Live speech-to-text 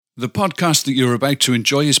The podcast that you're about to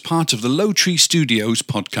enjoy is part of the Low Tree Studios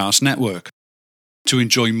podcast network. To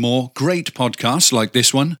enjoy more great podcasts like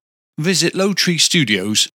this one, visit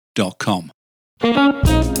lowtreestudios.com.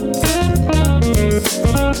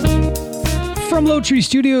 From Low Tree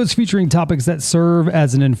Studios, featuring topics that serve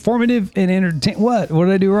as an informative and entertain. What did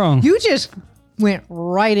I do wrong? You just went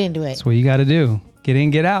right into it. That's what you got to do. Get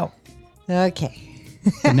in, get out. Okay.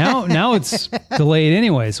 now it's delayed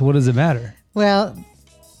anyway, so what does it matter? Well,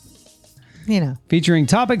 you know. Featuring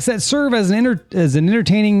topics that serve as an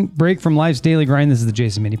entertaining break from life's daily grind. This is the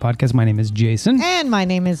Jason Mindy Podcast. My name is Jason. And my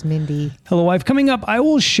name is Mindy. Hello, wife. Coming up, I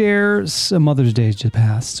will share some Mother's Day just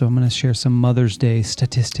passed, so I'm going to share some Mother's Day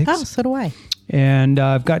statistics. Oh, so do I. And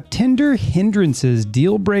I've got Tinder hindrances,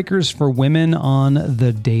 deal breakers for women on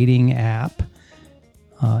the dating app.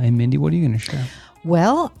 And Mindy, what are you going to share?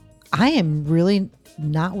 Well, I am really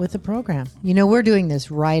not with the program. You know, we're doing this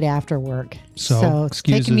right after work. So it's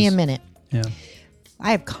taking me a minute. Yeah.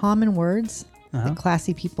 I have common words that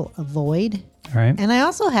classy people avoid. All right. And I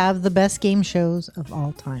also have the best game shows of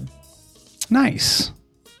all time. Nice.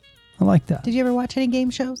 I like that. Did you ever watch any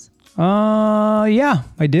game shows? Yeah,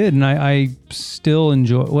 I did. And I still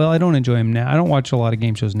enjoy, well, I don't enjoy them now. I don't watch a lot of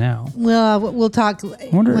game shows now. Well, we'll talk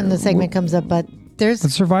when the segment comes up, but Would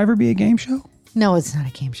Survivor be a game show? No, it's not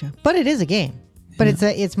a game show, but it is a game. But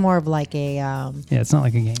it's more of like a... yeah, it's not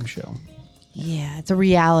like a game show. Yeah, it's a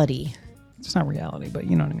reality. It's not reality, but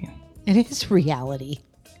you know what I mean. It is reality.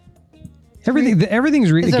 Everything's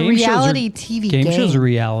it's a reality TV game. Game shows are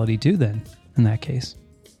reality too then, in that case.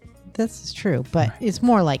 This is true, but it's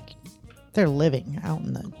more like they're living out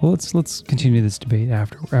in the... Well, let's continue this debate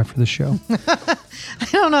after the show. I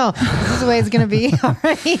don't know. This is the way it's going to be. All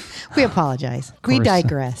right. We apologize. We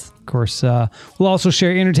digress. Of course, we'll also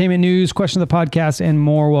share entertainment news, question of the podcast, and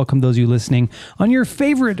more. Welcome those of you listening on your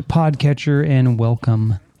favorite podcatcher, and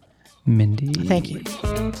welcome, Mindy. Thank you.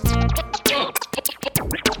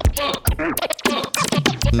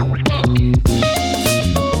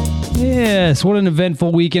 Yes, what an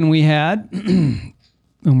eventful weekend we had.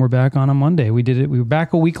 And we're back on a Monday. We did it. We were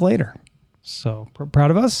back a week later. So proud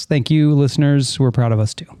of us. Thank you, listeners. We're proud of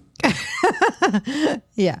us too.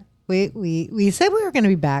 Yeah. We said we were going to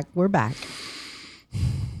be back. We're back.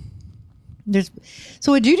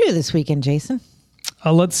 So what'd you do this weekend, Jason?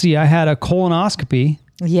 Let's see. I had a colonoscopy.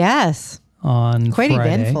 Yes. On Quite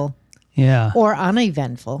Friday. Eventful. Yeah. Or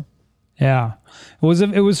uneventful. Yeah.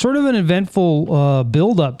 It was sort of an eventful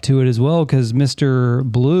build up to it as well, because Mr.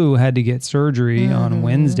 Blue had to get surgery on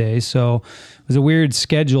Wednesday. So it was a weird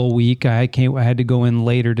schedule week. I had to go in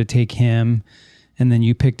later to take him, and then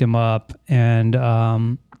you picked him up. And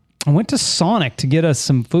I went to Sonic to get us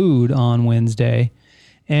some food on Wednesday.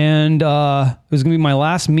 And it was going to be my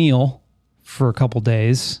last meal for a couple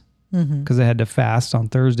days because I had to fast on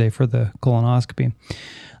Thursday for the colonoscopy.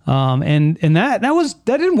 And that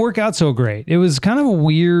didn't work out so great. It was kind of a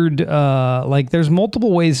weird, like there's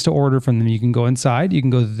multiple ways to order from them. You can go inside, you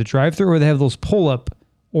can go to the drive-thru, or they have those pull-up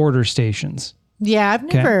order stations. Yeah, I've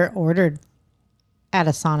never ordered at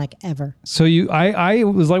a Sonic ever. So I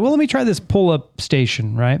was like, well, let me try this pull-up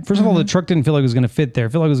station, right? First of all, the truck didn't feel like it was going to fit there. I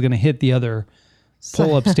feel like it was going to hit the other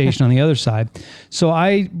pull-up station on the other side. So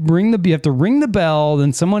you have to ring the bell,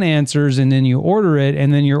 then someone answers, and then you order it,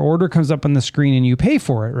 and then your order comes up on the screen and you pay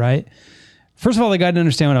for it, right? First of all, the guy didn't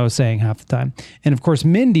understand what I was saying half the time. And of course,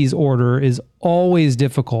 Mindy's order is always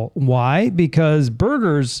difficult. Why? Because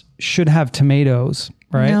burgers should have tomatoes,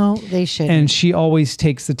 right? No, they shouldn't. And she always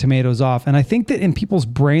takes the tomatoes off. And I think that in people's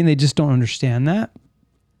brain, they just don't understand that.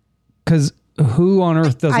 Because who on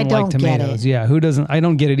earth doesn't like tomatoes? Yeah, who doesn't? I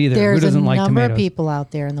don't get it either. There's who doesn't like tomatoes? There's a number of people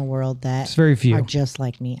out there in the world that it's very few. Are just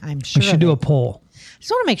like me. I'm sure. We should do a poll. I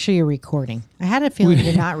just want to make sure you're recording. I had a feeling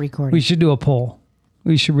you're not recording. We should do a poll.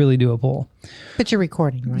 We should really do a poll. But you're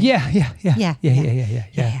recording, right? Yeah.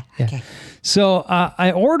 Okay. So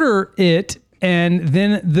I order it, and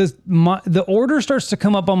then the order starts to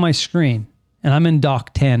come up on my screen, and I'm in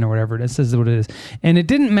dock 10 or whatever it says what it is, and it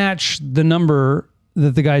didn't match the number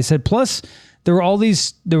that the guy said. Plus, there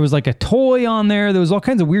was like a toy on there. There was all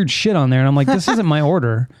kinds of weird shit on there, and I'm like, this isn't my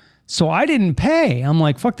order. So I didn't pay. I'm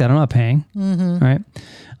like, fuck that. I'm not paying. Right.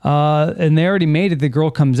 And they already made it. The girl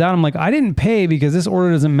comes out. I'm like, I didn't pay because this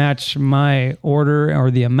order doesn't match my order or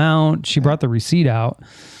the amount. She brought the receipt out,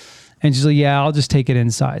 and she's like, yeah, I'll just take it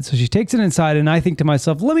inside. So she takes it inside, and I think to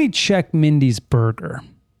myself, let me check Mindy's burger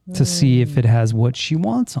to see if it has what she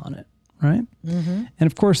wants on it. Right. And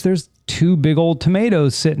of course there's 2 big old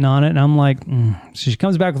tomatoes sitting on it. And I'm like, So she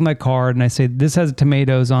comes back with my card, and I say, this has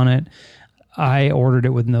tomatoes on it. I ordered it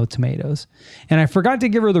with no tomatoes. And I forgot to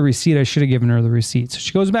give her the receipt. I should have given her the receipt. So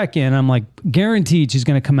she goes back in. I'm like, guaranteed she's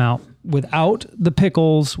going to come out without the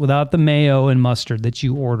pickles, without the mayo and mustard that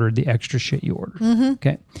you ordered, the extra shit you ordered. Mm-hmm.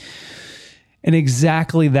 Okay. And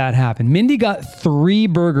exactly that happened. Mindy got 3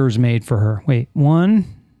 burgers made for her. Wait, 1,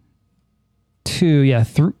 2,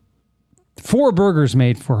 4 burgers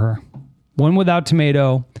made for her. 1 without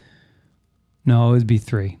tomato. No, it would be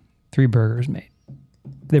 3. 3 burgers made.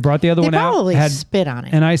 They brought the other one out. They probably spit on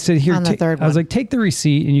it. And I said, here, on the third one. I was like, take the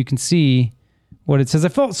receipt and you can see what it says. I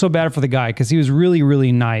felt so bad for the guy because he was really,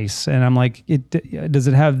 really nice. And I'm like, does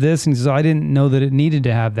it have this? And he says, I didn't know that it needed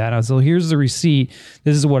to have that. I was like, here's the receipt.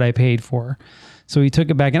 This is what I paid for. So he took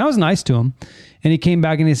it back and I was nice to him. And he came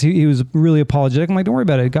back and he was really apologetic. I'm like, don't worry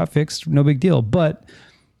about it. It got fixed. No big deal. But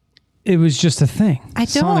it was just a thing.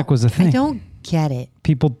 Sonic was a thing. I don't get it.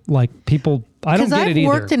 People, I don't get it either. Because I've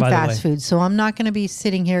worked in fast food, so I'm not going to be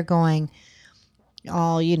sitting here going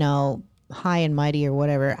all, high and mighty or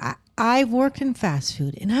whatever. I've worked in fast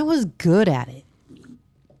food and I was good at it.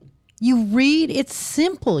 It's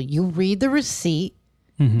simple. You read the receipt,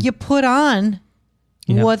 you put on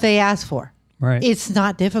what they ask for. Right. It's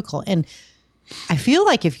not difficult. And I feel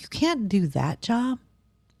like if you can't do that job,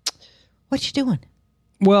 what you doing?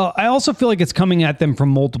 Well, I also feel like it's coming at them from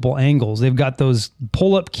multiple angles. They've got those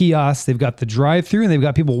pull-up kiosks, they've got the drive-through, and they've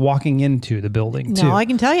got people walking into the building too. No, I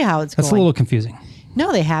can tell you how it's going. That's a little confusing.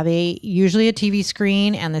 No, they have usually a TV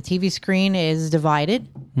screen, and the TV screen is divided,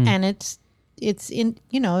 and it's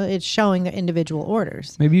showing the individual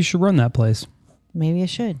orders. Maybe you should run that place. Maybe I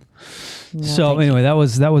should. No, so anyway, that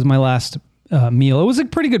was my last meal. It was a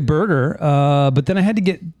pretty good burger, but then I had to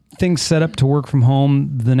get things set up to work from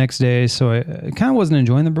home the next day. So I kind of wasn't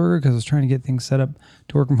enjoying the burger because I was trying to get things set up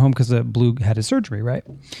to work from home because Blue had his surgery, right?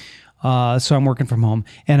 So I'm working from home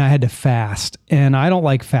and I had to fast, and I don't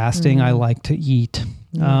like fasting. I like to eat.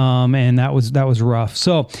 And that was rough.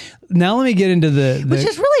 So now let me get into which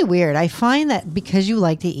is really weird. I find that because you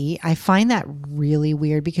like to eat, I find that really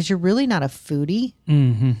weird because you're really not a foodie.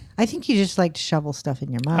 Mm-hmm. I think you just like to shovel stuff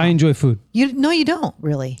in your mouth. I enjoy food. No, you don't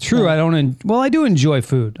really. True. No. I do enjoy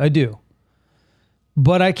food. I do.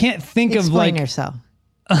 But I can't think of like. Explain yourself.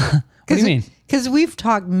 What do you mean? Because we've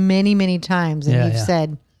talked many, many times and you've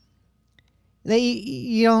said that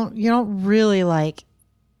you don't really like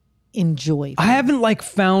enjoy food. I haven't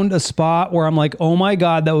found a spot where I'm like, oh my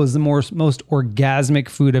God, that was the most orgasmic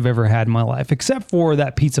food I've ever had in my life, except for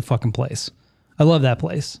that pizza fucking place. I love that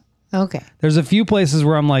place. Okay. There's a few places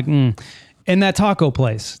where I'm like, and that taco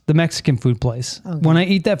place, the Mexican food place. Okay. When I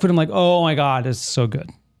eat that food, I'm like, oh my God, it's so good.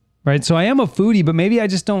 Right. So I am a foodie, but maybe I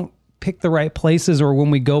just don't pick the right places, or when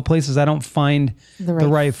we go places, I don't find the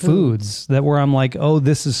right foods that where I'm like, oh,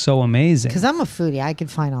 this is so amazing. Because I'm a foodie. I could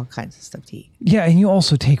find all kinds of stuff to eat. Yeah. And you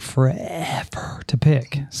also take forever to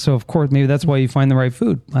pick. So of course, maybe that's why you find the right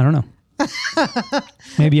food. I don't know.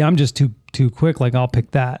 Maybe I'm just too quick. Like I'll pick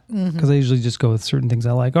that because I usually just go with certain things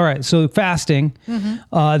I like. All right. So fasting,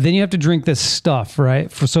 then you have to drink this stuff,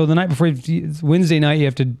 right? So the night before, Wednesday night, you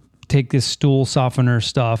have to take this stool softener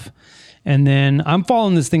stuff. And then I'm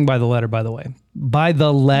following this thing by the letter, by the way. By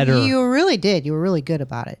the letter. You really did. You were really good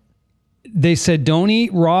about it. They said, don't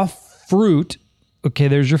eat raw fruit. Okay,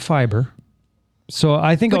 there's your fiber. So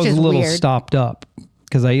I think I was a little stopped up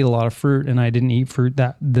because I eat a lot of fruit and I didn't eat fruit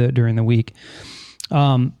during the week.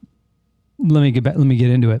 Let me get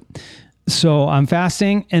into it. So I'm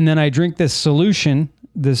fasting and then I drink this solution,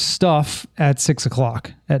 this stuff at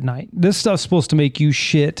 6:00 at night. This stuff's supposed to make you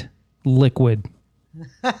shit liquid.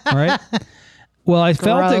 Right. Well, I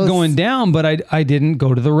felt it going down, but I didn't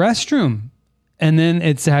go to the restroom. And then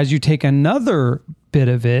it has you take another bit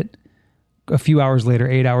of it a few hours later,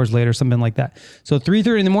 8 hours later, something like that. So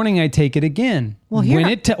 3:30 in the morning, I take it again. Well,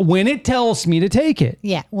 when it tells me to take it.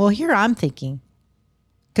 Yeah. Well, here I'm thinking,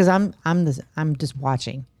 because I'm just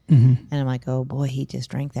watching, and I'm like, oh boy, he just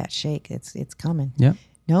drank that shake. It's coming. Yeah.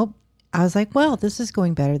 Nope. I was like, well, this is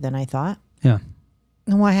going better than I thought. Yeah.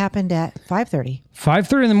 And what happened at 5:30?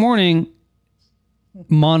 5:30 in the morning,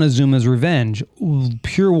 Montezuma's Revenge,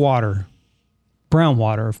 pure water, brown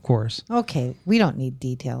water, of course. Okay, we don't need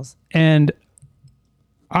details. And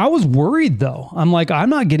I was worried though. I'm like, I'm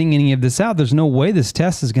not getting any of this out. There's no way this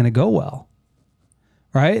test is going to go well.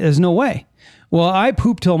 Right? There's no way. Well, I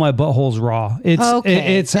poop till my butthole's raw.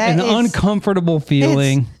 It's an uncomfortable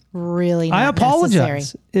feeling. Really not I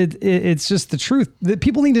apologize. Necessary. It's just the truth.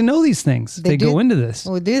 People need to know these things. They go into this.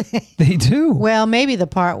 Well, do they? They do. Well, maybe the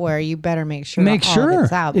part where you better make sure all of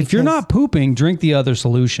it's out. If you're not pooping, drink the other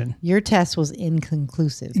solution. Your test was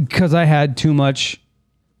inconclusive. Because I had too much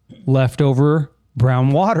leftover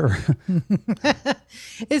brown water.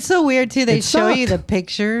 It's so weird too. They It show you the sucked.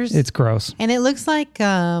 pictures, It's gross. and it looks like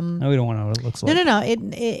No, we don't want to know what it looks like. no.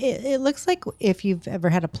 It looks like if you've ever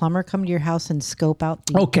had a plumber come to your house and scope out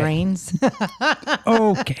the Okay. drains.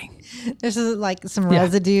 Okay. There's like some Yeah.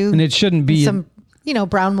 residue, And it shouldn't be. some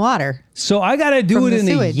brown water. So I got to do From it the in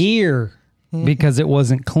sewage. a year because it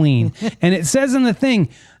wasn't clean. And it says in the thing,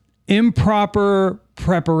 improper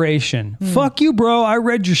preparation. Fuck you, bro. I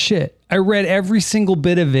read your shit. I read every single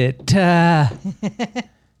bit of it to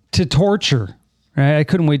torture. Right? I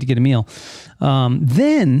couldn't wait to get a meal.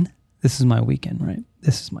 Then, this is my weekend, right?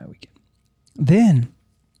 This is my weekend. Then,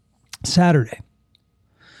 Saturday,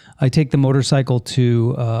 I take the motorcycle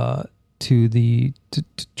to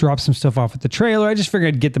drop some stuff off at the trailer. I just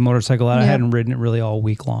figured I'd get the motorcycle out. I Yep. hadn't ridden it really all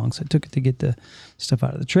week long, so I took it to get the stuff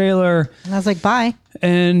out of the trailer. And I was like, bye.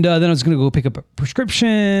 And then I was going to go pick up a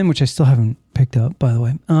prescription, which I still haven't picked up, by the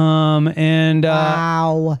way.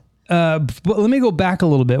 Wow. But let me go back a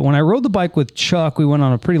little bit. When I rode the bike with Chuck, we went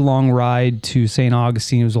on a pretty long ride to St.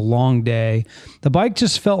 Augustine. It was a long day. The bike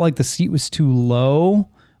just felt like the seat was too low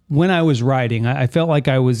when I was riding. I felt like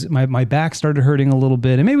my back started hurting a little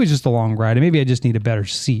bit, and maybe it was just a long ride, and maybe I just need a better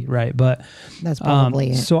seat, right? But That's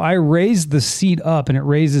probably it. so I raised the seat up, and it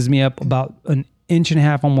raises me up about an inch and a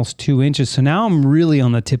half, almost 2 inches. So now I'm really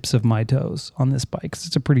on the tips of my toes on this bike, because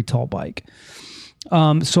it's a pretty tall bike.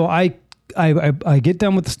 So I get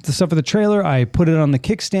done with the stuff of the trailer. I put it on the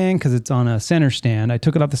kickstand because it's on a center stand. I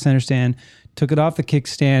took it off the center stand, took it off the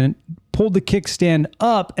kickstand, pulled the kickstand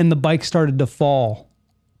up, and the bike started to fall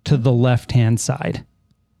to the left-hand side.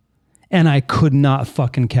 And I could not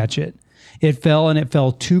fucking catch it. It fell, and it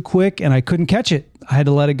fell too quick, and I couldn't catch it. I had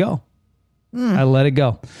to let it go. I let it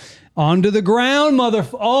go. Onto the ground, onto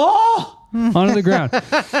the ground.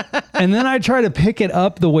 And then I try to pick it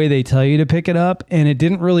up the way they tell you to pick it up, and it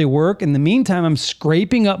didn't really work. In the meantime, I'm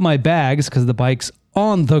scraping up my bags because the bike's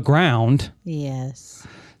on the ground. Yes.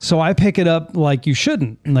 So I pick it up like you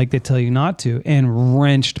shouldn't, like they tell you not to, and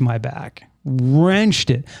wrenched my back. Wrenched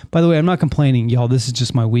it. By the way, I'm not complaining, y'all. This is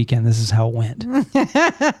just my weekend. This is how it went.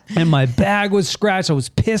 And my bag was scratched. I was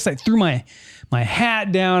pissed. I threw my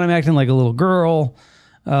hat down. I'm acting like a little girl.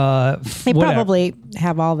 They Whatever. probably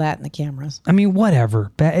have all that in the cameras. I mean,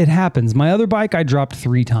 whatever. It happens. My other bike, I dropped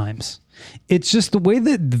 3 times. It's just the way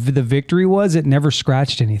that the Victory was, it never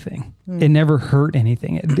scratched anything. It never hurt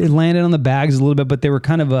anything. It landed on the bags a little bit, but they were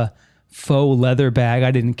kind of a faux leather bag. I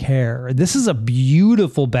didn't care. This is a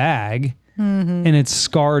beautiful bag, and it's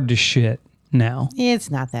scarred to shit now. It's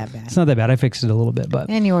not that bad. It's not that bad. I fixed it a little bit, but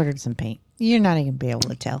And you ordered some paint. You're not even be able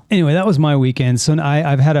to tell. anyway, that was my weekend. So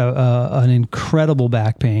I've had an incredible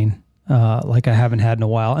back pain like I haven't had in a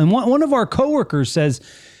while. And one of our coworkers says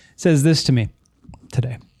this to me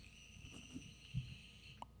today.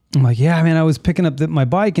 I'm like, yeah, man, I was picking up my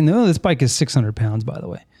bike, and this bike is 600 pounds, by the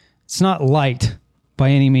way. It's not light by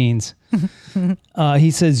any means.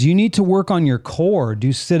 He says, you need to work on your core,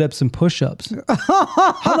 do sit-ups and push-ups.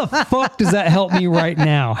 How the fuck does that help me right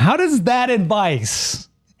now? How does that advice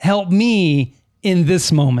help me in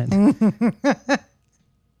this moment?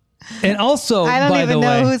 And also, I don't by the even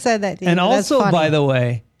know way, who said that to you. and That's also, funny. by the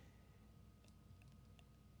way,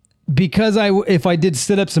 because if I did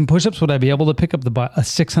sit-ups and push-ups, would I be able to pick up a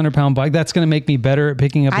 600-pound bike? That's going to make me better at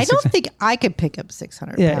picking up. I don't think I could pick up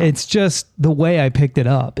 600 Yeah, pounds. it's just the way I picked it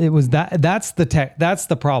up. It was that's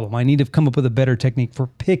the problem. I need to come up with a better technique for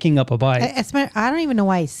picking up a bike. I don't even know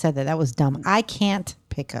why he said that. That was dumb. I can't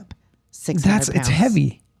pick up 600 pounds. It's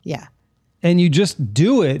heavy. Yeah. And you just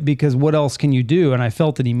do it because what else can you do? And I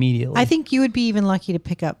felt it immediately. I think you would be even lucky to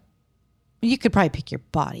pick up. You could probably pick your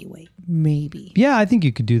body weight, maybe. Yeah, I think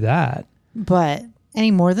you could do that. But any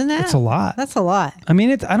more than that? It's a lot. That's a lot. I mean,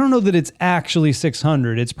 I don't know that it's actually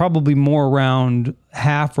 600. It's probably more around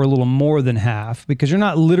half or a little more than half, because you're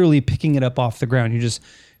not literally picking it up off the ground. You're just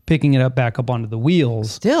picking it up back up onto the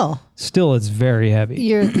wheels. Still, it's very heavy.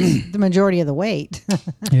 You're the majority of the weight.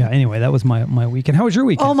 Yeah. Anyway, that was my weekend. How was your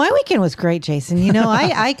weekend? Oh, my weekend was great, Jason. You know,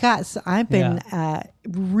 I've been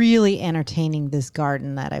really entertaining this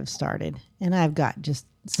garden that I've started, and I've got just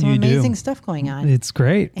some amazing stuff going on. It's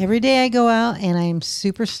great. Every day I go out and I'm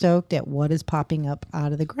super stoked at what is popping up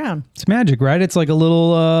out of the ground. It's magic, right? It's like a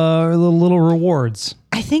little rewards.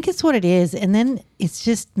 I think it's what it is. And then it's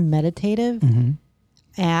just meditative. Mm-hmm.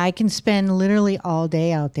 And I can spend literally all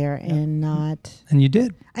day out there and not. And you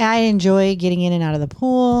did. I enjoy getting in and out of the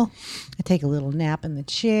pool. I take a little nap in the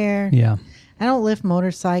chair. Yeah. I don't lift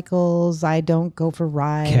motorcycles. I don't go for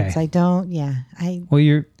rides. Okay. I don't. Yeah.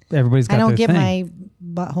 Well, everybody's got I don't their get thing. my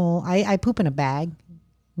butthole. I poop in a bag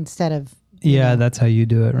instead of Yeah, that's how you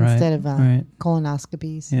do it, right? Instead of right.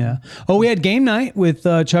 colonoscopies. Yeah. Oh, we had game night with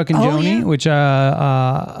Chuck and Joni, yeah. which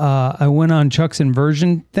I went on Chuck's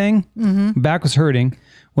inversion thing. Back was hurting.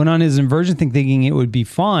 Went on his inversion thing thinking it would be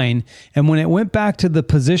fine. And when it went back to the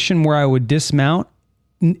position where I would dismount,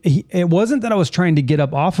 it wasn't that I was trying to get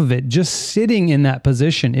up off of it. Just sitting in that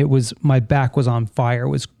position, it was my back was on fire.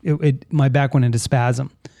 My back went into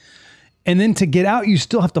spasm. And then to get out, you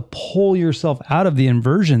still have to pull yourself out of the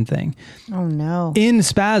inversion thing. Oh no! In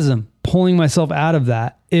spasm, pulling myself out of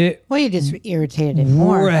that, it Well, you just irritated it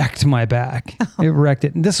more. wrecked my back. It wrecked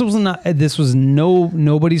it. This was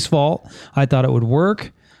nobody's fault. I thought it would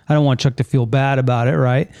work. I don't want Chuck to feel bad about it,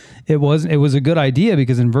 right? It was a good idea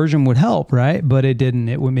because inversion would help, right? But it didn't.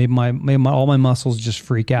 It made all my muscles just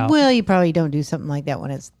freak out. Well, you probably don't do something like that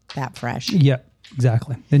when it's that fresh. Yeah,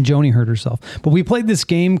 exactly. Then Joni hurt herself. But we played this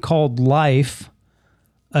game called Life.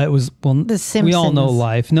 It was The Simpsons. We all know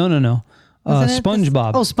Life. No. Wasn't it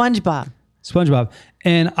SpongeBob. SpongeBob. SpongeBob.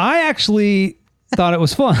 And I actually thought it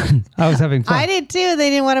was fun. I was having fun. I did too. They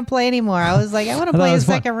didn't want to play anymore. I was like, I want to play a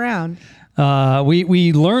second round.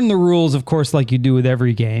 We learn the rules, of course, like you do with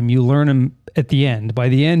every game. You learn them at the end. By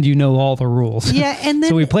the end, you know all the rules. Yeah, and then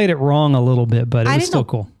so we played it wrong a little bit, but it I was didn't still know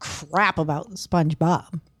cool. crap about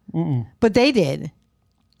SpongeBob, but they did.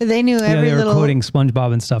 They knew Yeah, every they were little. quoting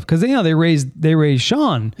SpongeBob and stuff because they raised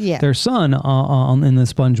Sean, Yeah. their son, in the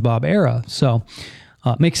SpongeBob era. So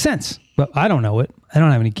makes sense. But I don't know it. I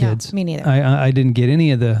don't have any kids. me neither. I didn't get any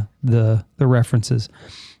of the references.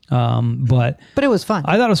 But But it was fun.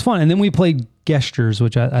 I thought it was fun. And then we played Gestures,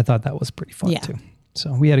 which I thought that was pretty fun Yeah. too.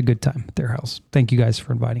 So we had a good time at their house. Thank you guys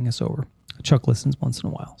for inviting us over. Chuck listens once in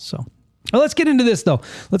a while. So let's get into this though.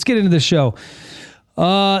 Let's get into the show.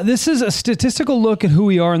 This is a statistical look at who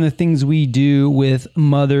we are and the things we do with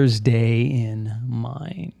Mother's Day in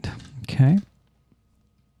mind. Okay.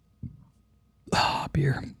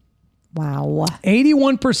 Beer. Wow.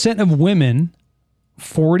 81% of women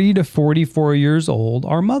 40 to 44 years old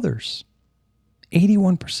are mothers.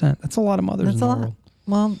 81%. That's a lot of mothers That's in a the lot. world.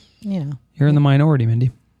 Well, you know, You're in the minority,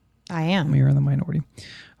 Mindy. I am. You're in the minority.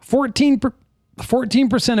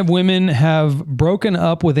 14% of women have broken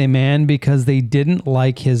up with a man because they didn't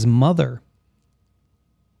like his mother.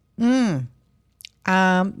 Yeah,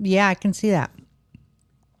 I can see that.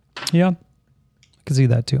 Yeah, I can see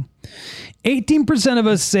that too. 18% of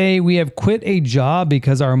us say we have quit a job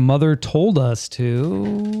because our mother told us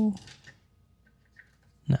to.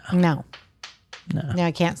 No,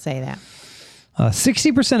 I can't say that.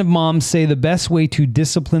 60% of moms say the best way to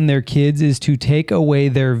discipline their kids is to take away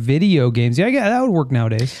their video games. Yeah, that would work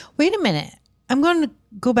nowadays. Wait a minute. I'm going to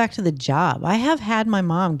go back to the job. I have had my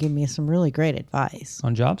mom give me some really great advice,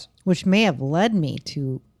 On jobs? which may have led me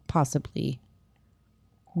to possibly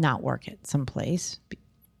not work at some place.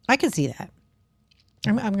 I could see that.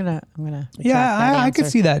 I'm gonna. Yeah, I could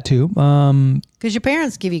see that too. Because your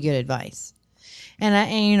parents give you good advice,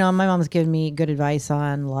 and you know, my mom's given me good advice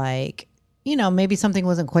on, like, you know, maybe something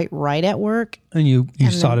wasn't quite right at work. And you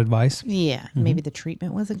sought advice. Yeah, maybe the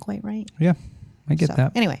treatment wasn't quite right. Yeah, I get So,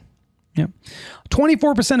 that. anyway, Yeah.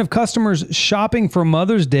 24% of customers shopping for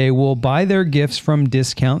Mother's Day will buy their gifts from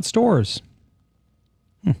discount stores.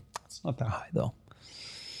 It's not that high, though.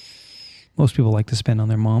 Most people like to spend on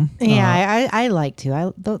their mom. yeah, I like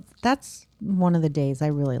to. That's one of the days I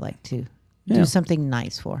really like to do something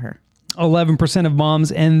nice for her. 11% of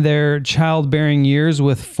moms end their childbearing years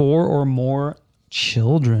with 4 or more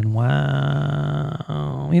children.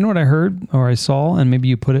 Wow. You know what I heard or I saw, and maybe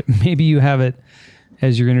you have it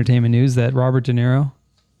as your entertainment news, that Robert De Niro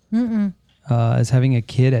is having a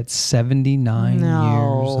kid at 79 years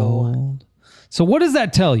old. So what does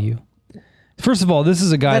that tell you? First of all, this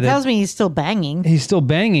is a guy That tells me he's still banging. he's still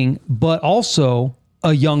banging, but also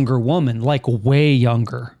a younger woman, like way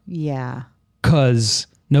younger. Yeah, Because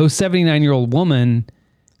no 79-year-old woman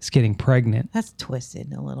is getting pregnant. that's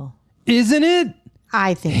twisted a little. Isn't it?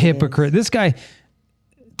 I think Hypocrite. This guy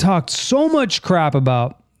talked so much crap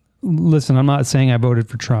about, listen, I'm not saying I voted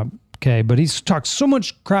for Trump, okay, but he's talked so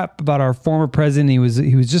much crap about our former president. He was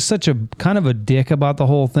just such a kind of a dick about the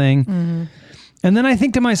whole thing. And then I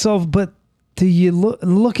think to myself, but do you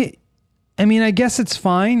look at, I mean, I guess it's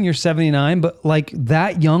fine. You're 79, but like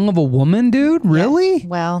that young of a woman, dude, really?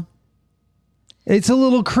 Well, It's a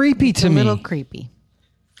little creepy to a me. little creepy.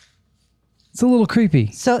 It's a little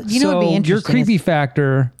creepy. So, you know what'd be your interesting creepy is-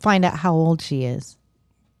 factor, Find out how old she is.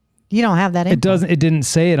 You don't have that info. it didn't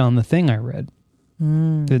say it on the thing I read.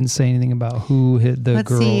 Didn't say anything about who hit the Let's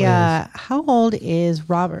girl see. is. How old is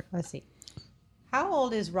Robert? Let's see. How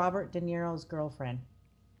old is Robert De Niro's girlfriend?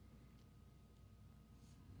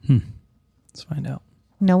 Let's find out.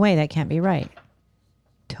 No way, that can't be right.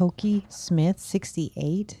 Toki Smith,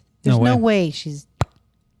 68. There's No no way. way she's.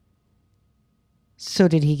 So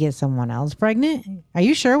did he get someone else pregnant? Are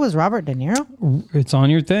you sure it was Robert De Niro? It's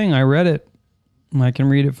on your thing. I read it. I can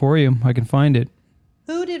read it for you. I can find it.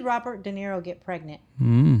 Who did Robert De Niro get pregnant?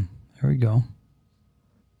 There we go.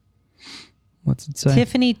 What's it say?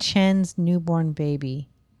 Tiffany Chen's newborn baby.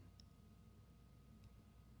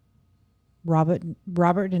 Robert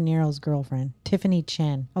De Niro's girlfriend, Tiffany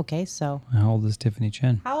Chen. Okay, so How old is Tiffany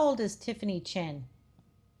Chen? how old is Tiffany Chen?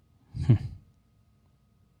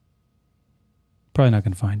 Probably not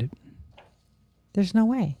going to find it. There's no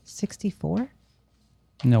way. 64?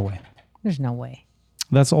 No way. There's no way.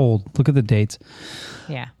 That's old. Look at the dates.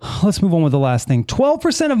 Yeah. Let's move on with the last thing.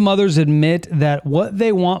 12% of mothers admit that what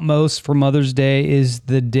they want most for Mother's Day is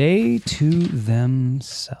the day to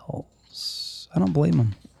themselves. I don't blame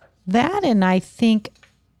them. That, and I think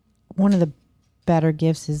one of the better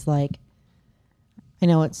gifts is like, I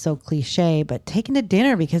know it's so cliche, but taking to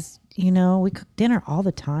dinner because, you know, we cook dinner all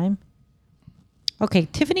the time. Okay,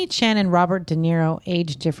 Tiffany Chen and Robert De Niro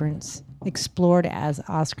age difference explored as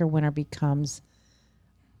Oscar winner becomes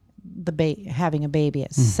having a baby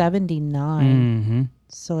at 79.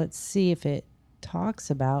 So let's see if it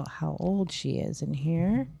talks about how old she is in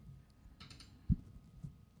here.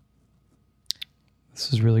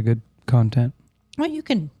 This is really good content. Well, you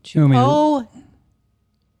can You want me to- Oh,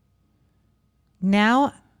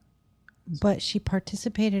 now, but she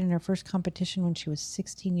participated in her first competition when she was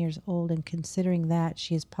 16 years old, and considering that,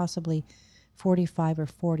 she is possibly 45 or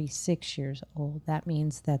 46 years old. That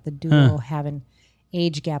means that the duo have an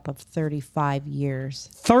age gap of 35 years.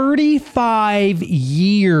 35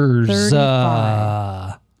 years.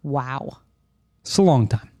 35. Wow. It's a long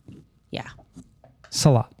time. Yeah. It's a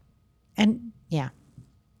lot. And yeah,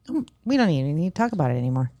 we don't even need to talk about it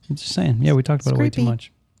anymore. I'm just saying. Yeah, we talked about it way too creepy.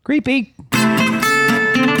 much. Creepy.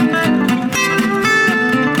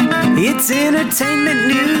 It's entertainment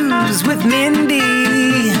news with Mindy.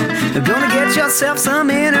 Gonna get yourself some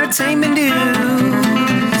entertainment news.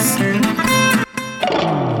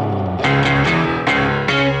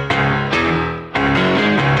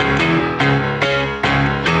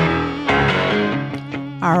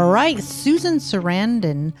 All right. Susan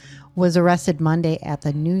Sarandon was arrested Monday at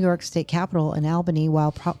the New York State Capitol in Albany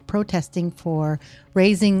while protesting for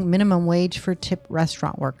raising minimum wage for tip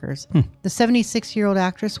restaurant workers. The 76-year-old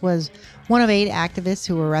actress was one of 8 activists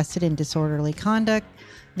who were arrested in disorderly conduct.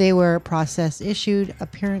 They were process issued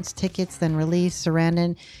appearance tickets, then released.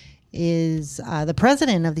 Sarandon is the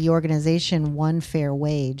president of the organization One Fair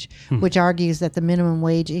Wage, which argues that the minimum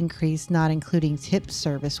wage increase, not including tip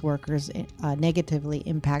service workers, negatively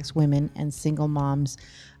impacts women and single moms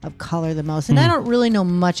of color the most. And I don't really know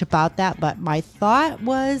much about that, but my thought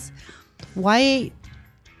was, why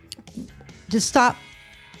just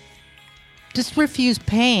refuse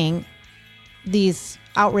paying these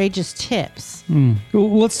outrageous tips?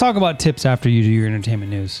 Well, let's talk about tips after you do your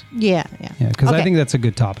entertainment news. Yeah. Yeah, because I Okay. think that's a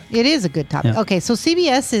good topic. It is a good topic. Yeah. Okay, so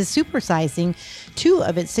CBS is supersizing 2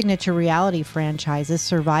 of its signature reality franchises,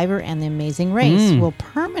 Survivor and The Amazing Race, will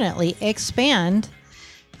permanently expand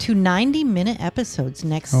to 90-minute episodes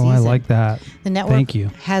next season. Oh, I like that. The network Thank you.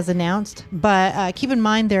 has announced, but keep in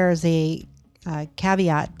mind there is a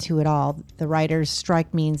caveat to it all. The writers'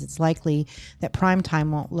 strike means it's likely that primetime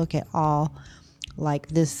won't look at all like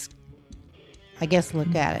this. I guess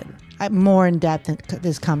look at it more in depth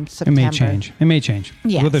this comes It September. may change. It may change.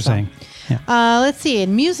 Yeah, What they're so- saying. Yeah. Let's see.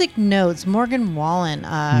 In music notes, Morgan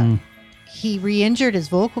Wallen, he re-injured his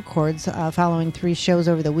vocal cords following 3 shows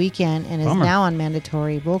over the weekend and is Bummer. now on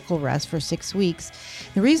mandatory vocal rest for 6 weeks.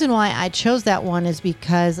 The reason why I chose that one is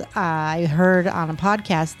because I heard on a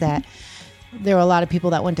podcast that there were a lot of people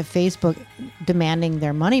that went to Facebook demanding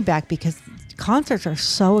their money back because concerts are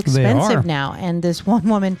so expensive are. now. And this one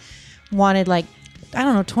woman wanted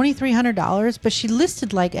 $2,300, but she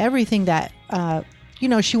listed like everything that,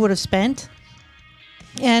 she would have spent.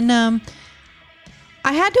 And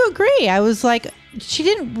I had to agree. I was like, she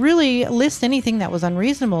didn't really list anything that was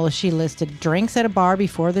unreasonable. She listed drinks at a bar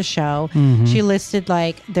before the show. She listed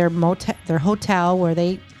like their hotel where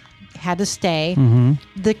they had to stay,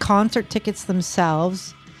 the concert tickets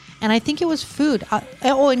themselves, and I think it was food.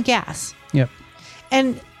 And gas. Yep.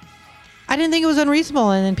 And I didn't think it was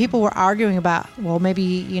unreasonable. And then people were arguing about, well,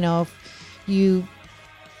 maybe, if you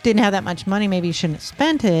didn't have that much money, maybe you shouldn't have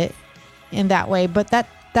spent it in that way. But that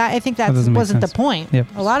I think that doesn't make wasn't the sense. point. Yep.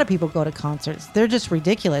 A lot of people go to concerts. They're just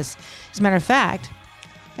ridiculous. As a matter of fact,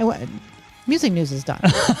 music news is done.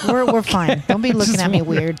 We're fine. Don't be looking Just at me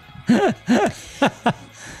weird.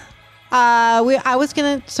 I was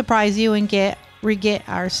going to surprise you and get re-get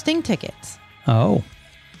our Sting tickets. Oh,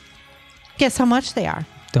 Guess how much they are?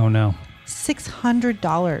 don't know.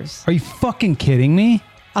 $600 Are you fucking kidding me?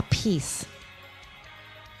 a piece.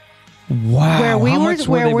 Wow. Where we how were, much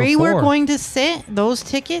where they we were before? going to sit, those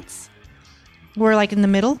tickets were like in the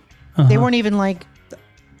middle. Uh-huh. They weren't even like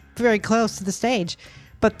very close to the stage.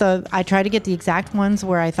 But I tried to get the exact ones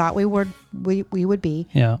where I thought we would be.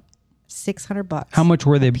 Yeah. $600. How much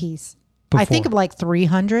were they a piece? I think before? of like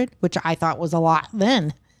 300, which I thought was a lot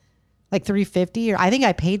then. Like 350, or I think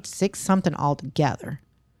I paid $6 something altogether.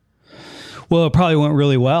 Well, it probably went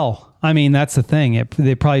really well. I mean, that's the thing.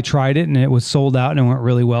 They probably tried it and it was sold out and it went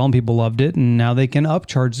really well and people loved it. And now they can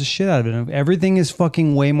upcharge the shit out of it. Everything is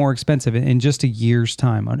fucking way more expensive in just a year's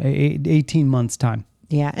time, 18 months time.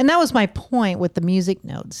 Yeah. And that was my point with the music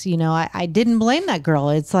notes. You know, I didn't blame that girl.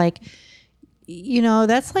 It's like, you know,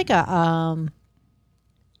 that's like I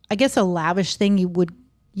guess a lavish thing you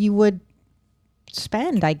would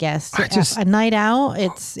spend, I guess. A night out.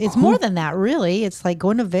 It's more than that, really. It's like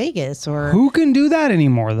going to Vegas or Who can do that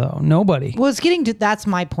anymore, though? Nobody. well, it's getting to, that's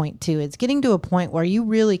my point too. It's getting to a point where you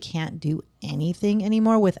really can't do anything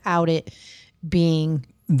anymore without it being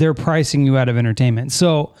They're pricing you out of entertainment.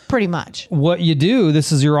 So pretty much. what you do,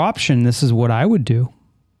 this is your option. This is what I would do.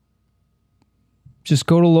 Just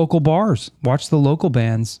go to local bars. Watch the local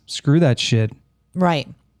bands. Screw that shit. Right.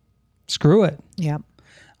 Screw it. Yep.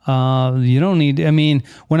 You don't need, I mean,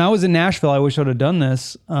 when I was in Nashville, I wish I would have done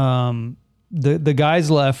this. The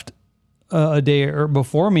guys left a day or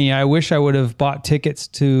before me. I wish I would have bought tickets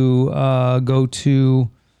to go to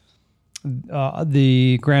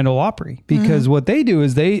the Grand Ole Opry, because what they do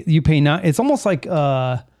is you pay it's almost like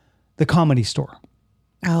the Comedy Store,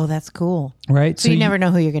 Oh, that's cool. right? So you never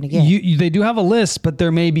know who you're going to get. They do have a list, but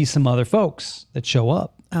there may be some other folks that show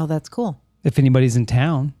up. Oh, that's cool. If anybody's in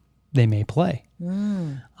town, they may play.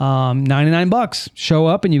 $99. Show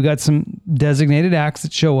up and you got some designated acts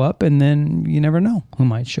that show up, and then you never know who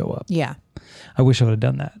might show up. Yeah. I wish I would have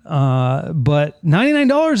done that. But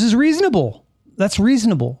 $99 is reasonable. That's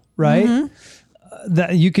reasonable, right?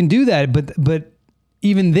 That you can do that, but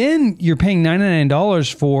even then you're paying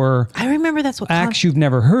 $99 for I remember that's what acts you've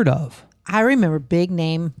never heard of. I remember big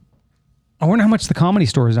name. I wonder how much the Comedy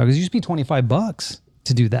Store is now, because it used to be $25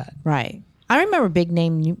 to do that. Right. I remember big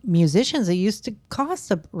name musicians that used to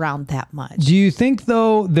cost around that much. Do you think,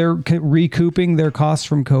 though, they're recouping their costs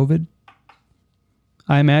from COVID?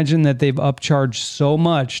 I imagine that they've upcharged so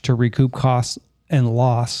much to recoup costs and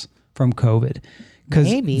loss from COVID. Because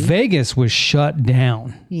Maybe. Vegas was shut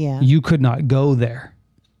down. Yeah. You could not go there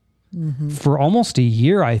for almost a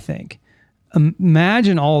year, I think.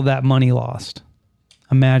 Imagine all that money lost.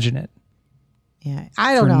 Imagine it. Yeah.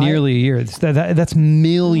 I don't For know. nearly a year. That's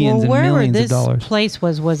millions and wherever millions of this dollars. place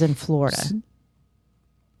was in Florida.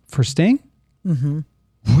 For Sting? Mm-hmm.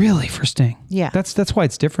 Really, for Sting? Yeah. That's why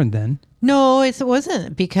it's different then. No, it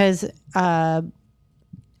wasn't, because it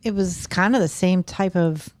was kind of the same type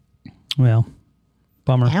of Well,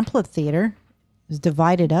 bummer. amphitheater. It was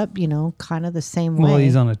divided up, you know, kind of the same way. Well,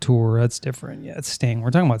 he's on a tour. That's different. Yeah, it's Sting.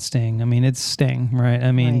 We're talking about Sting. I mean, it's Sting, right?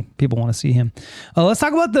 I mean, Right. people want to see him. Let's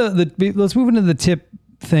talk about let's move into the tip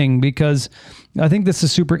thing, because I think this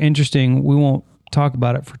is super interesting. We won't talk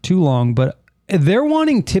about it for too long, but they're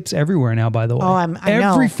wanting tips everywhere now, by the way. Oh, I know.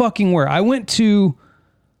 Every fucking where. I went to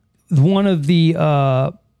one of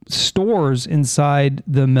the stores inside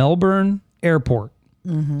the Melbourne airport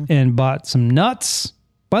and bought some nuts.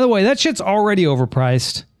 By the way, that shit's already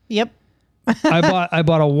overpriced. Yep. I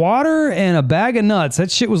bought a water and a bag of nuts. That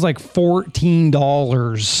shit was like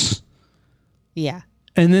 $14. Yeah.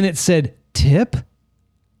 And then it said tip?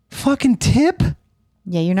 Fucking tip?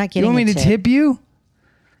 Yeah, you're not You getting want me a to tip you?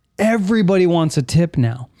 Everybody wants a tip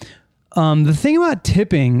now. The thing about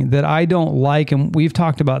tipping that I don't like, and we've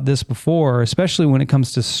talked about this before, especially when it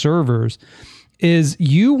comes to servers, is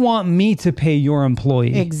you want me to pay your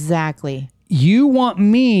employee. Exactly. You want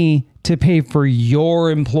me to pay for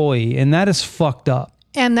your employee, and that is fucked up.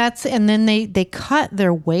 And then they cut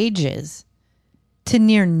their wages to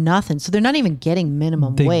near nothing. So they're not even getting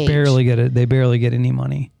minimum They wage. barely get it. They barely get any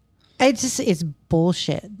money. It's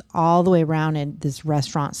bullshit all the way around in this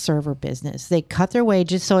restaurant server business. They cut their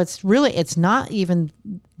wages, so it's not even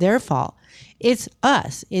their fault. It's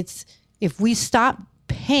us. It's if we stop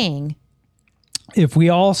paying. If we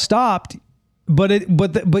all stopped,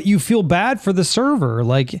 but you feel bad for the server.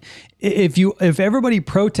 Like if everybody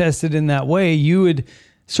protested in that way,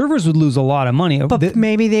 servers would lose a lot of money. But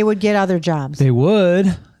maybe they would get other jobs. They would,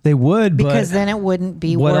 because but then it wouldn't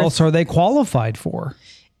be what worth. else are they qualified for?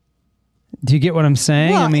 Do you get what I'm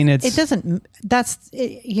saying? Well, I mean, it doesn't.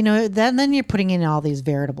 Then you're putting in all these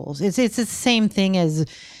variables. It's the same thing as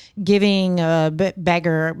giving a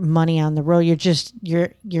beggar money on the road.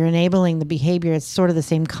 You're enabling the behavior. It's sort of the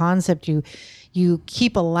same concept. You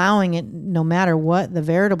keep allowing it no matter what the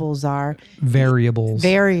variables are. Variables.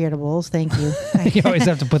 Thank you. You always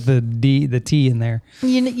have to put the T in there.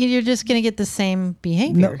 You're just going to get the same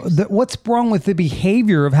behavior. No, what's wrong with the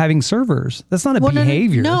behavior of having servers? That's not a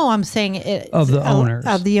behavior. No, I'm saying of the owners.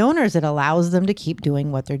 Of the owners, it allows them to keep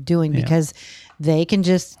doing what they're doing because they can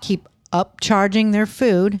just keep upcharging their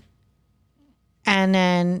food and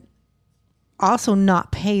then also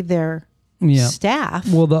not pay their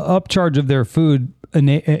staff. Well, the upcharge of their food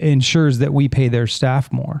ensures that we pay their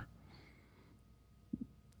staff more.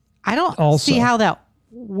 I don't see how that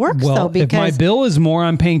works though, because if my bill is more,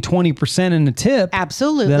 I'm paying 20% in a tip.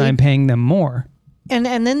 Absolutely. Then I'm paying them more. And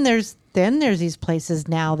then there's these places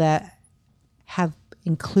now that have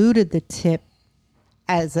included the tip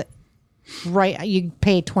as you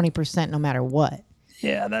pay 20% no matter what.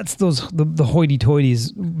 Yeah, that's the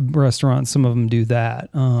hoity-toities restaurants. Some of them do that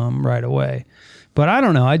right away. But I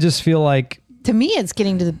don't know. I just feel like... To me, it's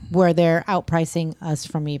getting to where they're outpricing us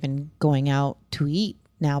from even going out to eat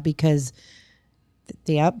now because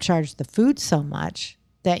they upcharge the food so much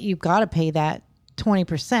that you've got to pay that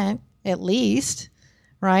 20% at least,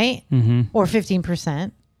 right? Mm-hmm. Or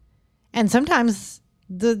 15%. And sometimes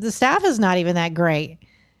the staff is not even that great.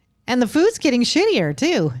 And the food's getting shittier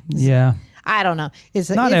too. Yeah. I don't know. It's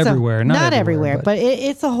not everywhere. Not everywhere, but it's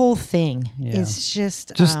a it's a whole thing. Yeah. It's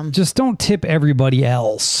just don't tip everybody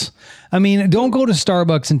else. I mean, don't go to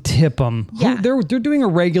Starbucks and tip them. Yeah. They're doing a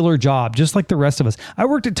regular job, just like the rest of us. I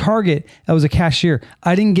worked at Target. I was a cashier.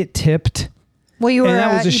 I didn't get tipped. Well, you were. And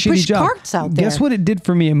that was a shitty job. Carts out there. Guess what it did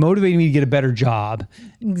for me? It motivated me to get a better job.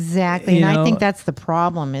 Exactly, and I think that's the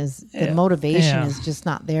problem. Is the motivation is just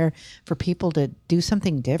not there for people to do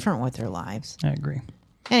something different with their lives. I agree.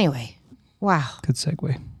 Anyway. Wow. Good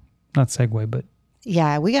segue. Not segue, but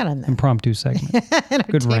yeah, we got an impromptu segment. Good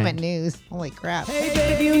entertainment news. Holy crap. Hey,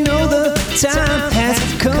 babe, you know the time has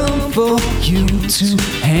come for you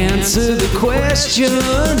to answer the question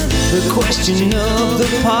of the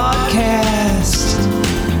podcast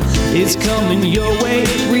is coming your way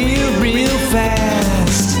real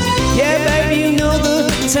fast. Yeah, baby, you know the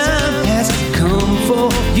time has come for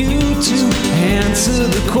you to answer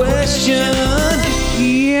the question.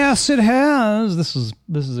 Yes, it has. This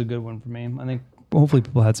is a good one for me. I think hopefully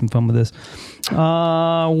people had some fun with this.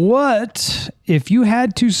 What if you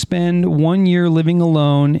had to spend 1 year living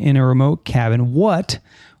alone in a remote cabin? What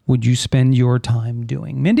would you spend your time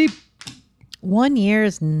doing, Mindy? 1 year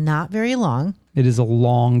is not very long. It is a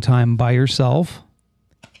long time by yourself.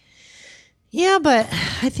 Yeah, but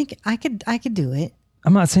I think I could do it.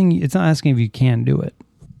 I'm not saying it's not asking if you can do it.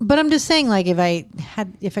 But I'm just saying, like, if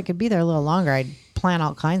I could be there a little longer, I'd plant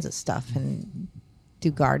all kinds of stuff and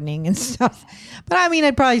do gardening and stuff. But I mean,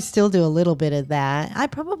 I'd probably still do a little bit of that.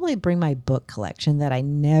 I'd probably bring my book collection that I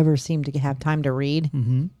never seem to have time to read.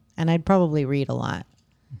 Mm-hmm. And I'd probably read a lot.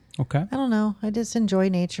 Okay. I don't know. I just enjoy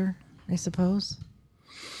nature, I suppose.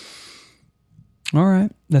 All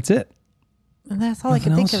right. That's it. And that's all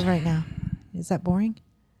Nothing I can think of right now. Is that boring?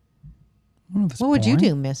 What would you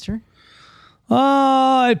do, mister?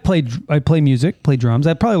 I'd play music, play drums.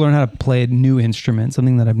 I'd probably learn how to play a new instrument,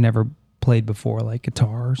 something that I've never played before, like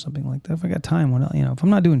guitar or something like that. If I got time, if I'm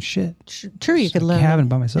not doing shit. True, you could learn cabin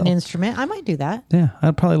by myself. An instrument. I might do that. Yeah,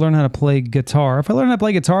 I'd probably learn how to play guitar. If I learn how to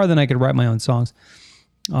play guitar, then I could write my own songs.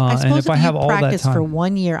 I suppose and if I have all that practice time for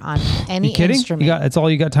 1 year on any you kidding? instrument. It's all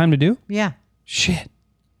you got time to do? Yeah. Shit.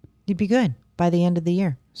 You'd be good by the end of the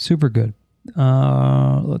year. Super good.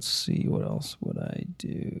 Let's see, what else would I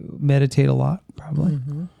do? Meditate a lot, probably.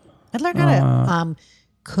 Mm-hmm. I'd learn how to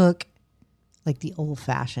cook like the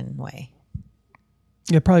old-fashioned way.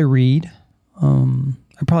 Yeah, probably read.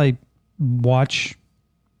 I'd probably watch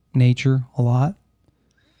nature a lot.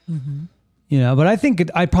 Mm-hmm. But I think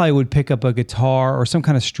I probably would pick up a guitar or some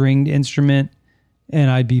kind of stringed instrument, and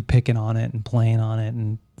I'd be picking on it and playing on it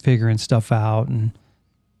and figuring stuff out and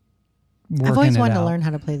I've always wanted to learn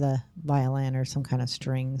how to play the violin or some kind of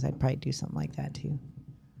strings. I'd probably do something like that too.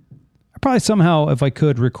 I'd probably somehow, if I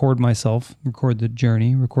could, record the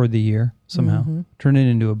journey, record the year somehow, turn it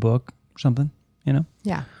into a book or something,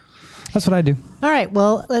 Yeah. That's what I do. All right.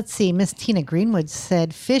 Well, let's see. Miss Tina Greenwood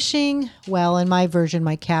said fishing. Well, in my version,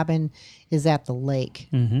 my cabin is at the lake.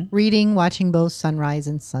 Mm-hmm. Reading, watching both sunrise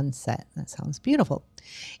and sunset. That sounds beautiful.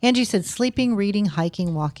 Angie said sleeping, reading,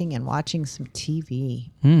 hiking, walking, and watching some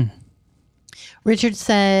TV. Richard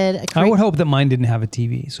said, I would hope that mine didn't have a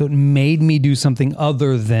TV, so it made me do something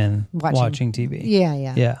other than watching TV.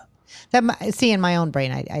 Yeah. See, in my own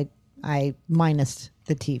brain, I minus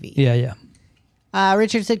the TV. Yeah.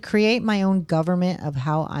 Richard said, create my own government of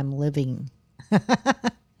how I'm living.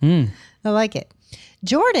 I like it.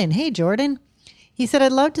 Jordan. Hey, Jordan. He said,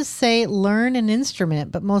 I'd love to say learn an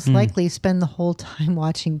instrument, but most likely spend the whole time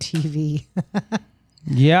watching TV.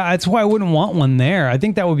 Yeah, that's why I wouldn't want one there. I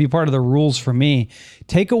think that would be part of the rules for me.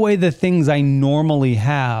 Take away the things I normally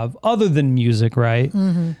have other than music, right?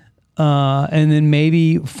 And then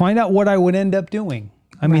maybe find out what I would end up doing.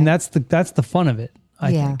 I mean, that's the fun of it,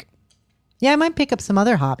 I think. Yeah, I might pick up some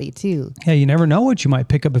other hobby too. Yeah, you never know what you might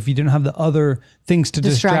pick up if you didn't have the other things to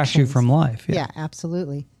distract you from life. Yeah,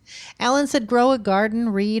 absolutely. Alan said, grow a garden,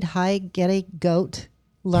 read, hike, get a goat,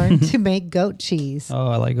 learn to make goat cheese. Oh,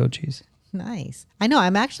 I like goat cheese. Nice. I know.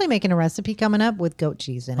 I'm actually making a recipe coming up with goat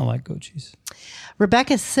cheese in it. I like goat cheese.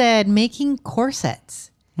 Rebecca said, making corsets.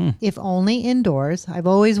 If only indoors. I've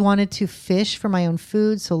always wanted to fish for my own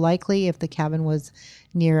food, so likely if the cabin was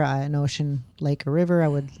near an ocean, lake, or river, I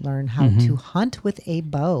would learn how to hunt with a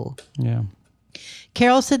bow. Yeah.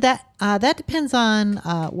 Carol said that that depends on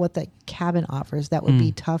what the cabin offers. That would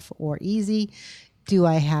be tough or easy. Do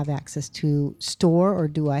I have access to store or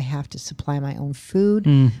do I have to supply my own food?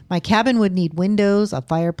 My cabin would need windows, a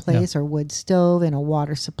fireplace or wood stove, and a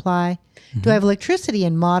water supply. Do I have electricity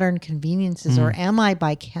and modern conveniences or am I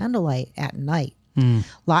by candlelight at night?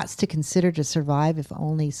 Lots to consider to survive if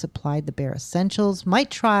only supplied the bare essentials.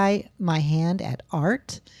 Might try my hand at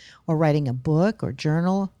art or writing a book or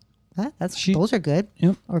journal. Those are good.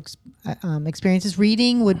 Yep. Or experiences.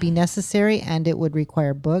 Reading would be necessary and it would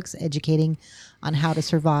require books, educating on how to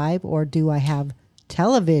survive. Or do I have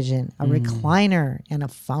television, a recliner, and a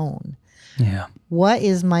phone? Yeah. What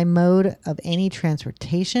is my mode of any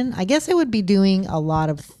transportation? I guess I would be doing a lot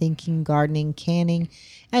of thinking, gardening, canning,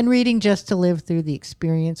 and reading just to live through the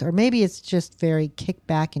experience. Or maybe it's just very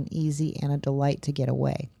kickback and easy and a delight to get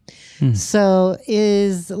away. So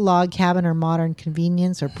is log cabin or modern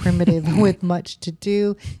convenience or primitive with much to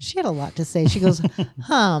do? She had a lot to say. She goes,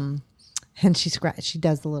 and she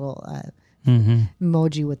does the little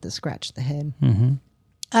emoji with the scratch the head.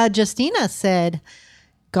 Justina said,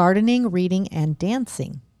 gardening, reading, and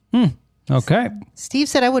dancing. Okay. Steve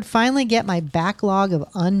said, I would finally get my backlog of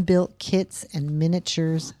unbuilt kits and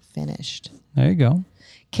miniatures finished. There you go.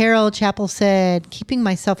 Carol Chappell said, keeping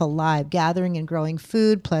myself alive, gathering and growing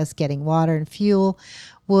food, plus getting water and fuel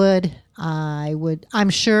I'm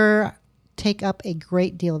sure, take up a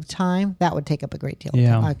great deal of time. That would take up a great deal of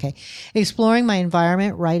time. Okay. Exploring my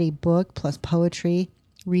environment, write a book, plus poetry,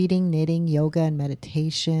 reading, knitting, yoga, and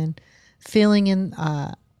meditation, filling in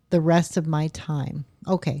the rest of my time.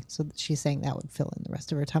 Okay, so she's saying that would fill in the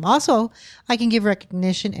rest of her time. Also, I can give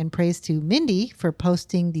recognition and praise to Mindy for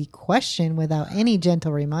posting the question without any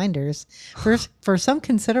gentle reminders for some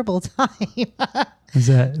considerable time. Is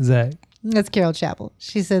that? That's Carol Chappell.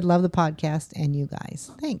 She said, love the podcast and you guys.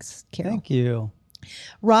 Thanks, Carol. Thank you.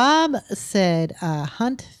 Rob said,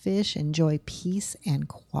 hunt, fish, enjoy peace and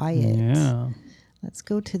quiet. Yeah. Let's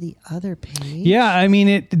go to the other page. Yeah, I mean,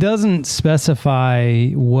 it doesn't specify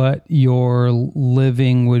what your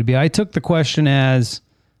living would be. I took the question as,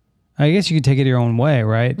 I guess you could take it your own way,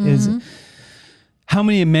 right? Is how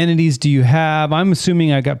many amenities do you have? I'm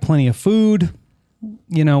assuming I got plenty of food,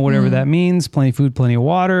 whatever that means, plenty of food, plenty of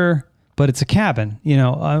water, but it's a cabin.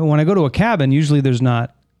 When I go to a cabin, usually there's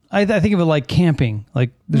not, I think of it like camping.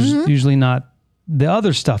 Like there's usually not the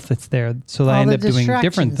other stuff that's there. So I end up doing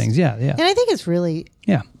different things. Yeah. And I think it's really...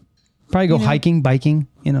 Yeah. Probably go hiking, biking,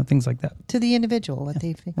 things like that. To the individual, what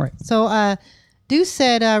they think. Right. So Deuce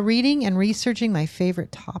said, reading and researching my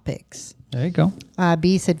favorite topics. There you go.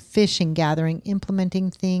 B said fishing, gathering,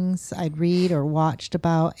 implementing things I'd read or watched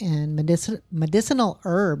about, and medicinal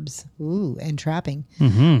herbs, and trapping.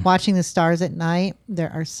 Watching the stars at night.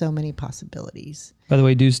 There are so many possibilities. By the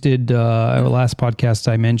way, Deuce did, our last podcast,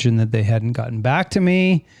 I mentioned that they hadn't gotten back to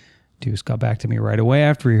me. Deuce got back to me right away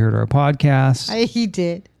after he heard our podcast. He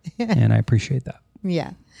did. And I appreciate that.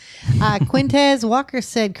 Yeah. Quintez Walker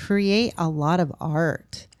said, create a lot of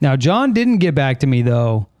art. Now, John didn't get back to me,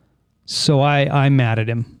 though, so I'm mad at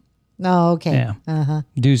him. Oh, okay. Yeah.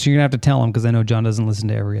 Deuce, you're going to have to tell him because I know John doesn't listen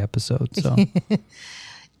to every episode. So.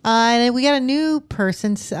 And we got a new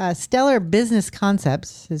person, Stellar Business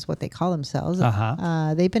Concepts is what they call themselves.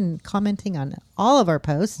 They've been commenting on all of our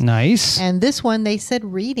posts. Nice. And this one, they said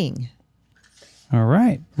reading. All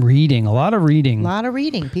right. Reading. A lot of reading. A lot of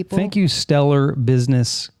reading, people. Thank you, Stellar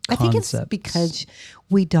Business Concepts. I think it's because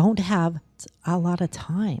we don't have a lot of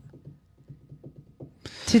time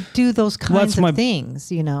to do those kinds that's of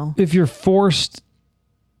things, you know, If you're forced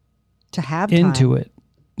to have into time. it,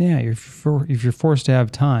 yeah, if you're forced to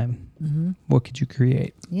have time, Mm-hmm. what could you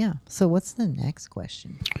create? Yeah. So what's the next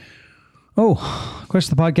question? Oh,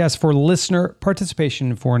 question of the podcast for listener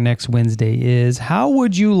participation for next Wednesday is, how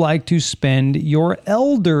would you like to spend your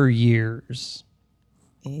elder years?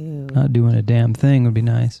 Ew. Not doing a damn thing would be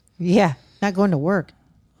nice. Yeah. Not going to work.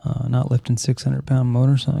 Not lifting 600-pound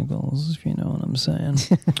motorcycles, if you know what I'm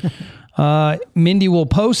saying. Mindy will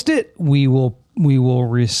post it. We will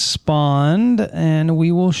respond, and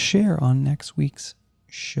we will share on next week's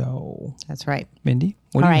show. That's right. Mindy,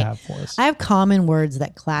 what All do you right. have for us? I have common words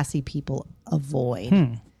that classy people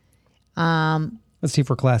avoid. Let's see if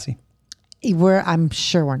we're classy. I'm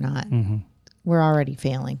sure we're not. Mm-hmm. We're already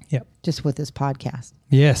failing. Yep. Just with this podcast.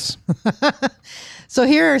 Yes. So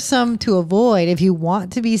here are some to avoid if you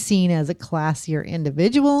want to be seen as a classier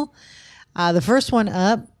individual. The first one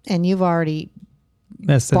up, and you've already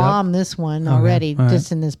Messed it up. bombed this one already all right.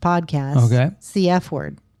 just in this podcast. Okay. It's the F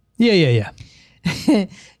word. Yeah.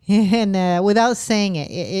 And without saying it,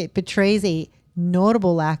 it betrays a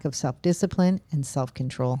notable lack of self-discipline and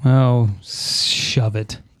self-control. Oh, shove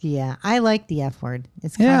it. Yeah, I like the F word.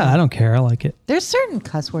 It's Yeah, I don't care. I like it. There's certain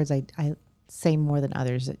cuss words I say more than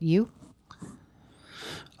others. You?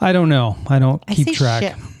 I don't know. I don't I keep say track.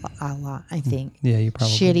 shit a lot, I think. Yeah, you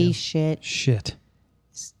probably Shitty do. shit. Shit.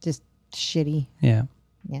 It's just shitty. Yeah.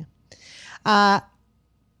 Yeah.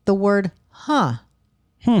 The word huh.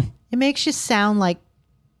 It makes you sound like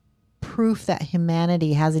proof that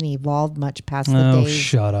humanity hasn't evolved much past the Oh, days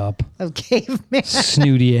shut up. of cavemen.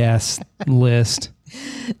 Snooty ass list.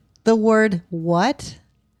 The word what?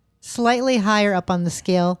 Slightly higher up on the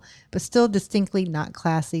scale, but still distinctly not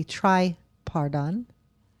classy. Try pardon.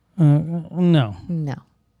 No. No.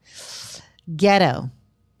 Ghetto.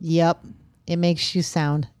 Yep. It makes you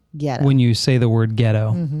sound ghetto. When you say the word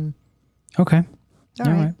ghetto. Okay.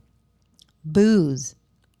 All right. Booze.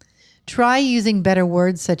 Try using better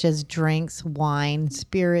words such as drinks, wine,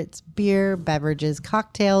 spirits, beer, beverages,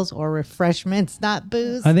 cocktails, or refreshments, not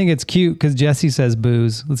booze. I think it's cute because Jesse says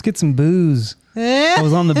booze. Let's get some booze. I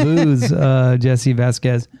was on the booze, Jesse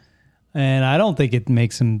Vasquez. And I don't think it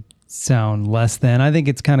makes him sound less than. I think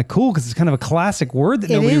it's kind of cool because it's kind of a classic word that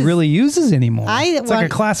nobody is. really uses anymore. It's like a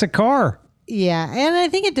want- classic car. Yeah, and I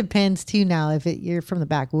think it depends too now if you're from the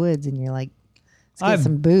backwoods and you're like, let's get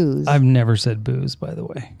some booze. I've never said booze, by the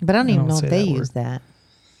way. But I don't even know say if they that use word.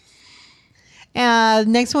 that.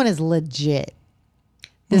 Next one is legit.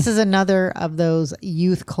 This is another of those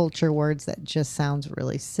youth culture words that just sounds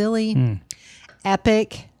really silly.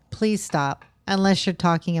 Epic. Please stop. Unless you're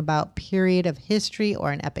talking about period of history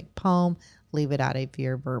or an epic poem, leave it out of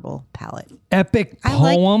your verbal palette. Epic I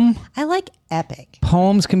like- poem. I like epic.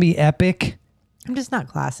 Poems can be epic. I'm just not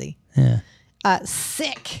classy. Yeah.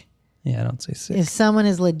 Sick. Yeah, I don't say sick. If someone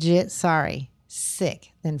is legit sorry,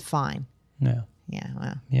 sick, then fine. No. Yeah,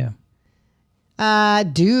 well. Yeah.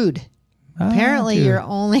 Dude. Apparently dude. you're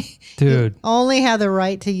only Dude. you only have the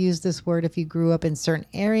right to use this word if you grew up in certain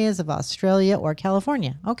areas of Australia or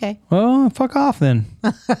California. Okay. Well, fuck off then.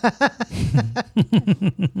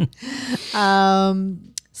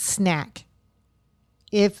 Snack.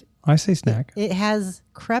 If I say snack. it has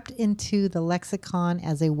crept into the lexicon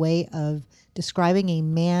as a way of describing a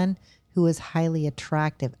man who is highly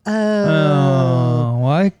attractive. Oh, well,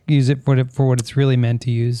 I use it for what it's really meant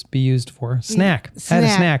to be used for. Snack. I had a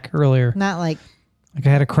snack earlier. Not like, Like I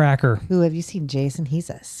had a cracker. ooh, have you seen Jason? He's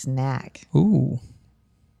a snack. Ooh.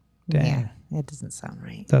 Dang. Yeah, it doesn't sound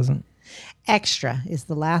right. Doesn't. Extra is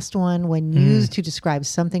the last one. When used to describe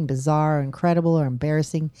something bizarre, or incredible, or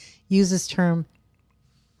embarrassing, using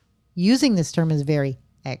this term is very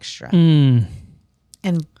extra. And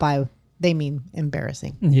they mean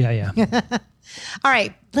embarrassing. Yeah. All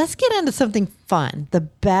right, let's get into something fun. The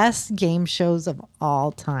best game shows of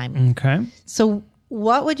all time. Okay. So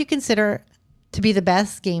what would you consider to be the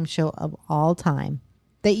best game show of all time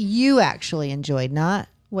that you actually enjoyed? Not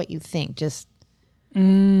what you think, just I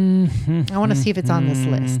want to see if it's on this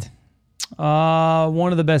list.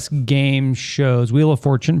 One of the best game shows, Wheel of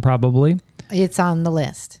Fortune, probably. It's on the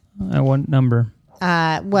list. What number?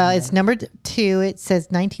 Well, it's number 2. It says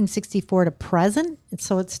 1964 to present.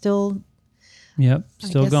 So it's still Yep. I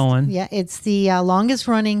Still guess, going. Yeah, it's the longest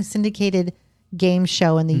running syndicated game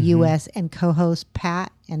show in the U.S. and co-hosts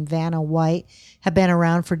Pat and Vanna White have been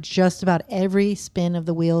around for just about every spin of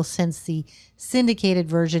the wheel since the syndicated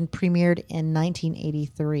version premiered in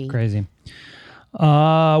 1983. Crazy.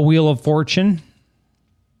 Wheel of Fortune.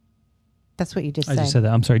 That's what you just I said. just said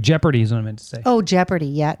that. I'm sorry. Jeopardy is what I meant to say. Oh, Jeopardy.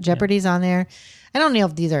 Yeah, Jeopardy's on there. I don't know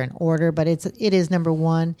if these are in order, but it is number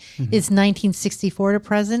one. It's 1964 to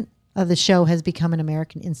present. The show has become an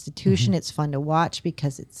American institution. It's fun to watch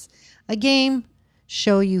because it's a game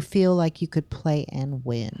show you feel like you could play and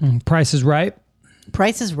win. Price is Right.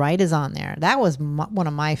 Price is Right is on there. That was one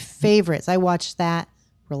of my favorites. I watched that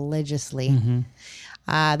religiously.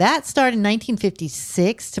 That started in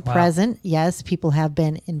 1956 to present. Yes, people have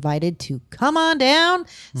been invited to come on down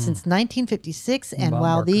since 1956. And Bob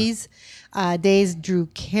while Barker. these days, Drew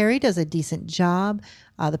Carey does a decent job.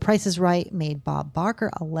 The Price is Right made Bob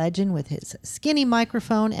Barker a legend with his skinny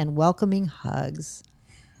microphone and welcoming hugs.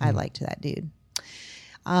 I liked that dude.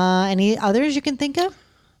 Any others you can think of?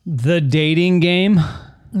 The Dating Game.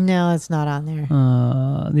 No, it's not on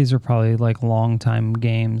there. These are probably like long time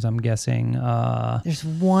games, I'm guessing. There's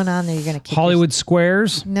one on there you're going to kick. Hollywood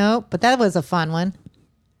Squares. Nope, but that was a fun one.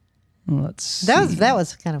 Let's see. That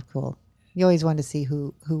was kind of cool. You always wanted to see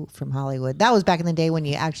who from Hollywood. That was back in the day when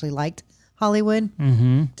you actually liked Hollywood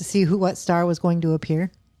to see what star was going to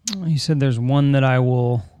appear. You said there's one that I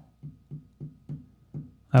will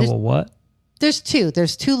what? There's two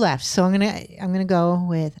left. So I'm gonna go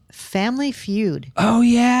with Family Feud. Oh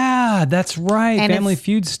yeah, that's right. And Family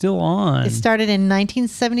Feud's still on. It started in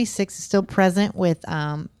 1976. It's still present with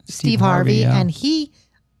Steve Harvey, Harvey, yeah. and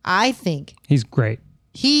I think He's great.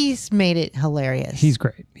 he's made it hilarious. He's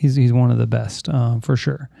great. He's one of the best for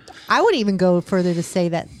sure. I would even go further to say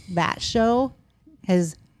that show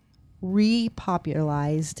has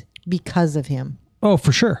repopularized because of him. Oh,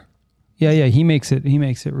 for sure. Yeah. He makes it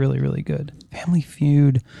really, really good. Family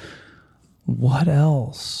Feud. What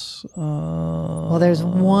else? Well, there's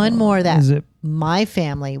one more that Is it my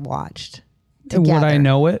family watched together. Would I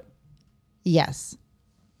Know It? Yes.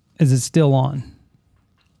 Is it still on?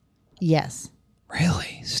 Yes.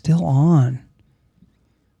 Really? Still on?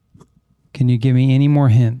 Can you give me any more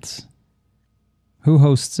hints? Who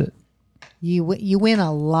hosts it? You win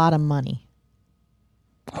a lot of money.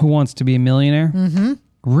 Who Wants to Be a Millionaire? Mm-hmm.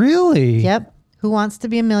 Really? Yep. Who Wants to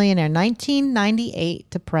Be a Millionaire?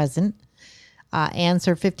 1998 to present.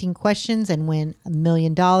 Answer 15 questions and win $1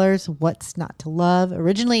 million. What's not to love?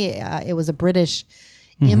 Originally, it was a British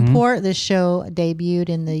import. This show debuted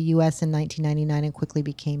in the U.S. in 1999 and quickly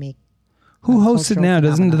became a Who hosts it cultural now?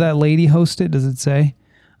 Doesn't phenomenon. that lady host it? Does it say?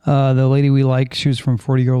 The lady we like, she was from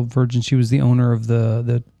 40-Year-Old Virgin. She was the owner of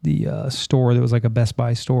the store that was like a Best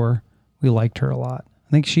Buy store. We liked her a lot.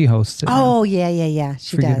 I think she hosts it. Oh, yeah.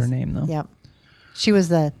 She Forget does. her name, though. Yep. She was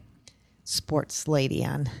the sports lady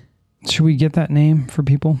on. Should we get that name for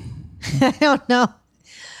people? I don't know.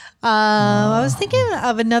 I was thinking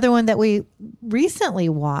of another one that we recently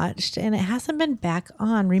watched, and it hasn't been back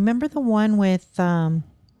on. Remember the one with it's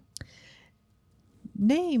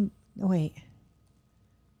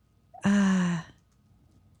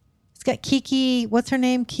got Kiki. What's her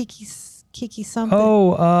name? Kiki something.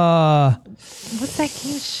 Oh, What's that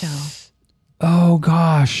game show? oh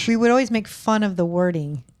gosh. We would always make fun of the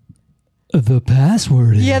wording. The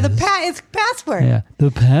password is. Yeah, it's password. Yeah,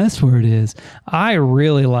 the password is. I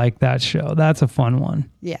really like that show. That's a fun one.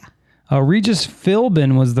 Yeah, Regis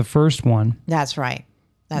Philbin was the first one that's right.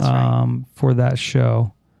 That's right. for that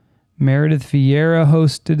show. Meredith Vieira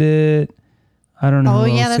hosted it. I don't know. Oh,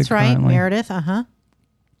 who yeah, hosts that's it right. currently. Meredith. Uh-huh.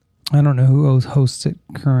 I don't know who hosts it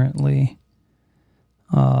currently.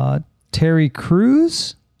 Terry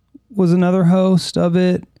Crews was another host of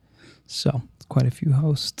it. So quite a few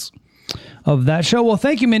hosts of that show. Well,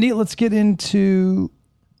 thank you, Mindy. Let's get into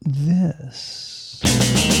this.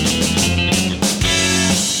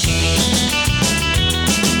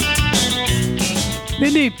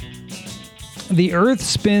 Mindy, the Earth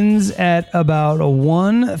spins at about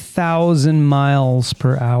 1,000 miles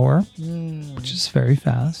per hour, which is very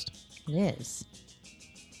fast. It is.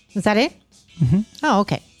 Is that it? Mm-hmm. Oh,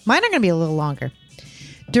 okay. Mine are going to be a little longer.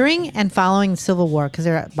 During and following the Civil War, because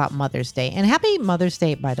they're about Mother's Day. And happy Mother's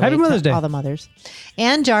Day, by the way. Happy Mother's to Day. all the mothers.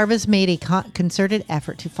 Anne Jarvis made a concerted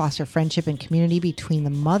effort to foster friendship and community between the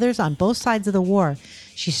mothers on both sides of the war.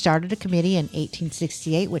 She started a committee in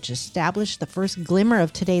 1868, which established the first glimmer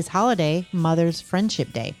of today's holiday, Mother's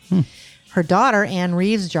Friendship Day. Her daughter, Anne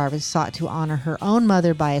Reeves Jarvis, sought to honor her own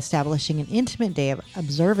mother by establishing an intimate day of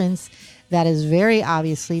observance that is very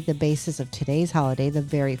obviously the basis of today's holiday. The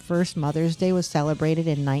very first Mother's Day was celebrated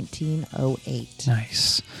in 1908.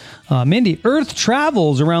 Nice. Mindy, Earth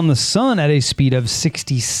travels around the sun at a speed of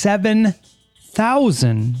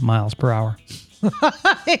 67,000 miles per hour.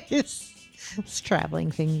 It's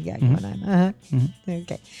traveling thing you got going on.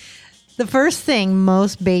 Okay. The first thing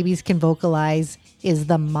most babies can vocalize is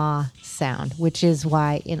the ma sound, which is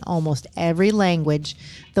why in almost every language,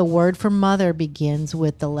 the word for mother begins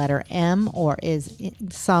with the letter M or is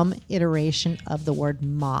some iteration of the word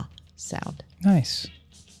ma sound. Nice.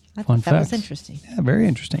 I Fun thought that was facts. interesting. Yeah, very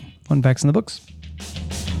interesting. Fun facts in the books.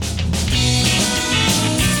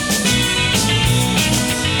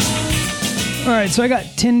 All right, so I got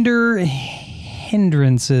Tinder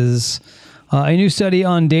hindrances. A new study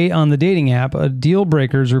on the dating app, Deal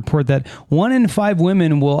Breakers, report that 1 in 5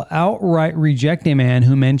 women will outright reject a man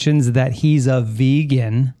who mentions that he's a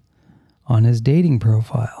vegan on his dating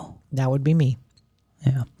profile. That would be me.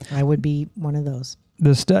 Yeah. I would be one of those.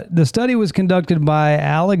 The study was conducted by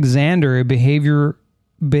Alexander, a behavioral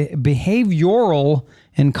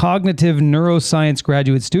and cognitive neuroscience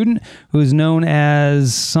graduate student who is known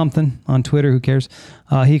as something on Twitter. Who cares?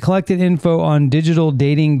 He collected info on digital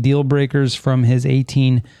dating deal breakers from his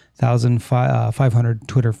 18,500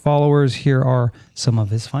 Twitter followers. Here are some of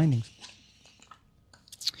his findings.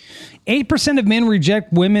 8% of men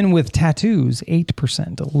reject women with tattoos.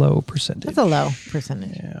 8%, a low percentage. That's a low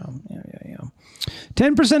percentage. Yeah.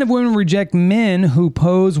 10% of women reject men who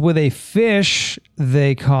pose with a fish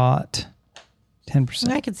they caught. 10%.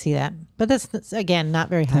 I could see that. But that's again, not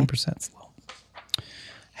very high. 10% is low.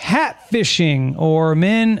 Hat fishing or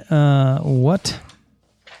men, what?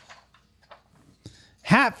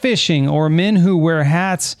 Hat fishing or men who wear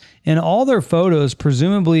hats in all their photos,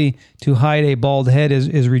 presumably to hide a bald head,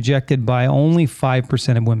 is rejected by only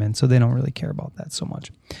 5% of women. So they don't really care about that so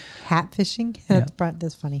much. Hat fishing?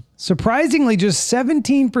 That's funny. Surprisingly, just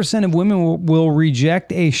 17% of women will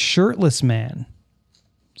reject a shirtless man.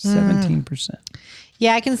 17%.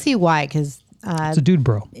 Yeah, I can see why, because It's a dude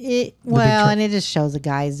bro. and it just shows the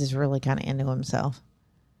guy is just really kind of into himself.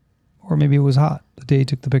 Or maybe it was hot the day he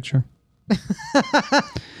took the picture.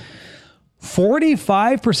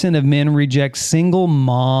 45% of men reject single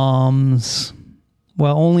moms,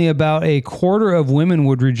 while only about a quarter of women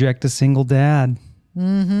would reject a single dad.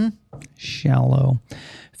 Shallow.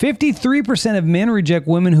 53% of men reject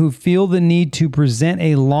women who feel the need to present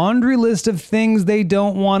a laundry list of things they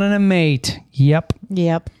don't want in a mate. Yep.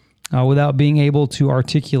 Without being able to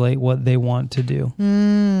articulate what they want to do.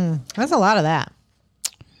 That's a lot of that.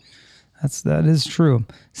 That is true.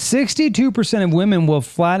 62% of women will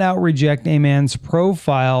flat out reject a man's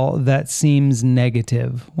profile that seems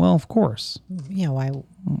negative. Well, of course. Yeah, why?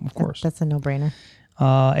 Of course. That's a no-brainer.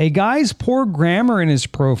 A guy's poor grammar in his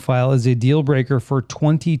profile is a deal breaker for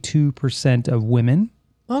 22% of women.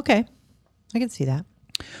 Okay. I can see that.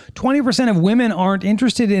 20% of women aren't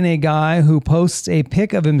interested in a guy who posts a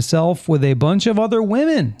pic of himself with a bunch of other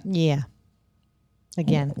women. Yeah.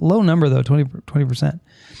 Again. Low number, though, 20%.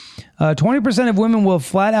 20% of women will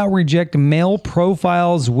flat out reject male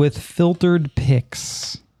profiles with filtered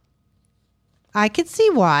pics. I could see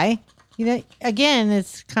why. You know, again,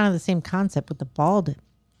 it's kind of the same concept with the bald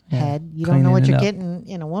head. You don't know what you're getting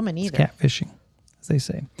in a woman either. It's catfishing, as they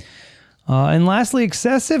say. And lastly,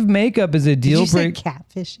 excessive makeup is a deal breaker. Did you say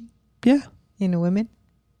catfishing? Yeah. In a woman?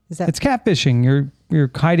 Is that? It's catfishing.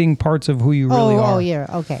 You're hiding parts of who you really are. Oh, yeah.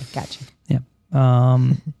 Okay, gotcha. Yeah.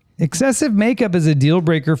 Excessive makeup is a deal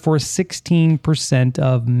breaker for 16%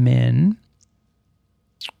 of men.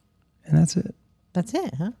 And that's it. That's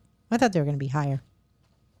it, huh? I thought they were going to be higher.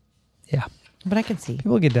 Yeah. But I can see.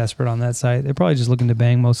 People get desperate on that site. They're probably just looking to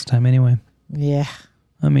bang most of the time anyway. Yeah.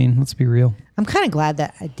 I mean, let's be real. I'm kind of glad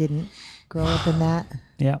that I didn't grow up in that.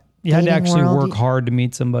 Yeah. You had to Dating actually world. work hard to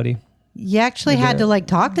meet somebody. You actually had to like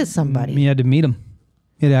talk to somebody. You had to meet them.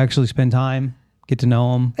 You had to actually spend time, get to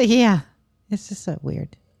know them. Yeah. It's just so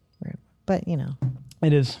weird. But, you know.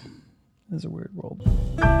 It is. It's a weird world.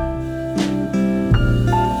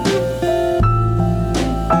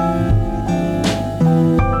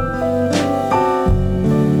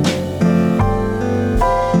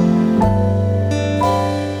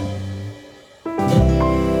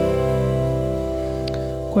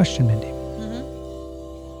 Question, Mindy.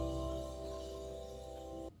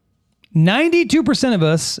 92% of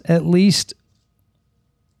us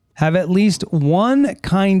have at least one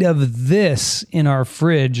kind of this in our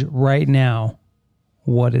fridge right now.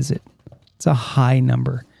 What is it? It's a high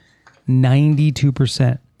number.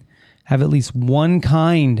 92% have at least one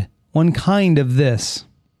kind of this.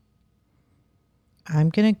 I'm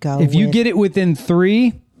going to go If you get it within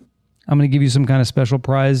 3, I'm going to give you some kind of special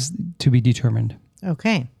prize to be determined.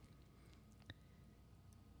 Okay.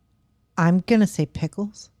 I'm going to say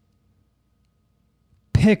pickles.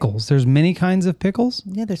 Pickles. There's many kinds of pickles.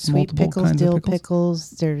 Yeah, there's sweet Multiple pickles, kinds of dill pickles?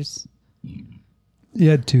 pickles. There's... You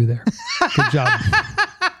had 2 there. Good job.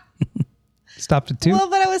 stopped at 2. Well,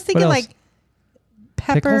 but I was thinking else? like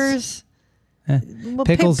peppers. Well,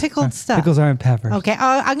 Pickles. pickled stuff. Pickles aren't peppers. Okay,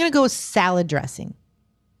 I'm going to go with salad dressing.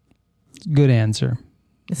 Good answer.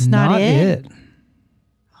 It's not it.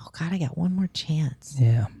 Oh, God, I got one more chance.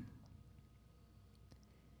 Yeah.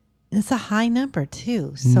 It's a high number,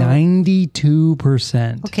 too. So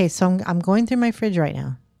 92%. Okay, so I'm going through my fridge right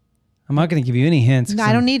now. I'm not going to give you any hints. No,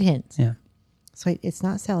 I don't need hints. Yeah. So it's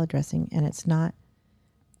not salad dressing and it's not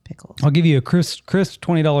pickles. I'll give you a crisp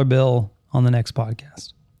 $20 bill on the next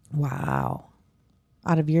podcast. Wow.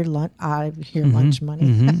 Out of your lunch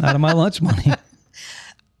money. Out of my lunch money.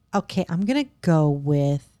 Okay, I'm going to go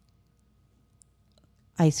with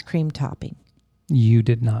ice cream topping. You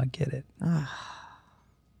did not get it.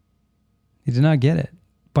 You did not get it.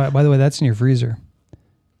 By the way, that's in your freezer.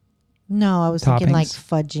 No, I was thinking like Toppings?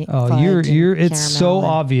 fudge. Oh, fudge you're and it's so caramel.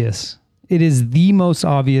 obvious. It is the most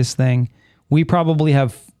obvious thing. We probably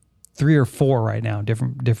have 3 or 4 right now,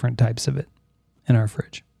 different types of it in our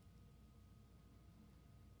fridge.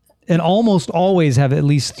 And almost always have at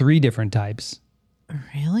least 3 different types.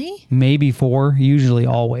 Really? Maybe 4, usually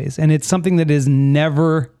always. And it's something that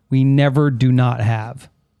we never do not have.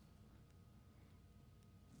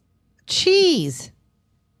 Cheese.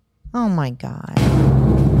 Oh my God.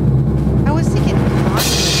 I was thinking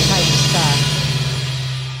condiment type stuff.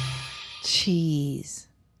 Cheese.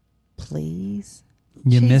 Please.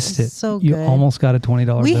 You Cheese missed is it. so You good. almost got a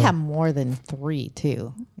 $20 We bill. have more than 3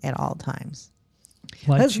 too at all times.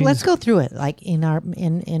 Like Let's cheese. go through it like in my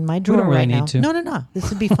drawer don't really right need now. to. No. This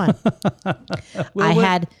would be fun. I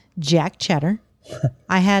had Jack cheddar.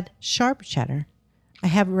 I had sharp cheddar. I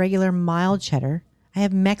have regular mild cheddar. I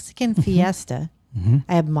have Mexican Fiesta.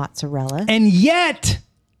 I have mozzarella. And yet,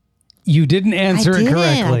 you didn't answer it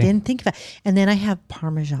correctly. I didn't think of it. And then I have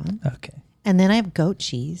Parmesan. Okay. And then I have goat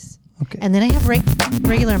cheese. Okay. And then I have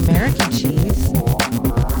regular American cheese.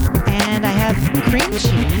 And I have cream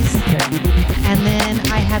cheese. And then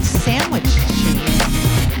I have sandwich cheese,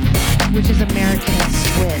 which is American and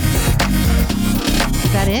Swiss.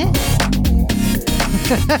 Is that it?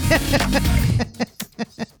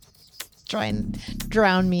 Try and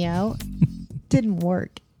drown me out. Didn't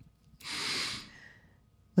work.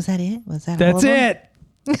 Was that it? Was that all That's of them?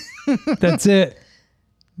 it. That's it.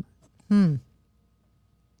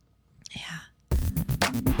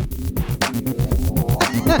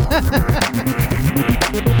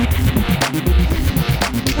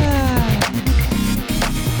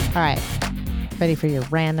 All right. Ready for your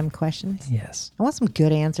random questions? Yes. I want some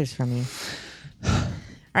good answers from you. All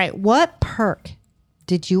right. What perk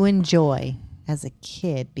did you enjoy as a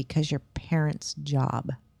kid because your parents'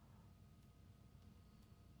 job?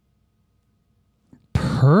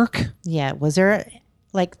 Perk? Yeah. Was there,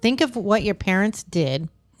 like, think of what your parents did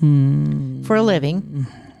for a living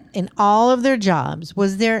in all of their jobs.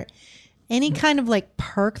 Was there any kind of like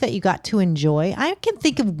perk that you got to enjoy? I can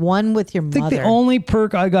think of one with your I think mother. the only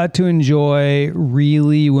perk I got to enjoy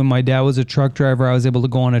really when my dad was a truck driver, I was able to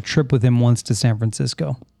go on a trip with him once to San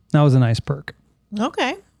Francisco. That was a nice perk.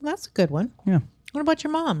 Okay. That's a good one. Yeah. What about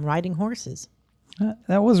your mom riding horses?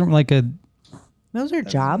 That wasn't like That was her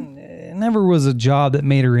job. it never was a job that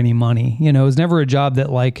made her any money. You know, it was never a job that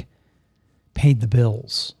like paid the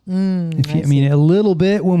bills. I mean, a little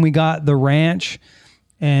bit when we got the ranch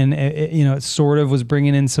and it sort of was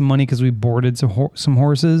bringing in some money because we boarded some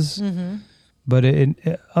horses. But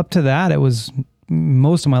it up to that, it was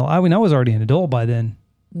most of my life. I mean, I was already an adult by then.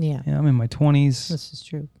 Yeah. I'm in my 20s. This is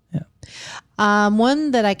true. Yeah.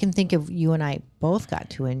 One that I can think of you and I both got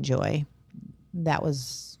to enjoy, that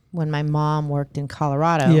was when my mom worked in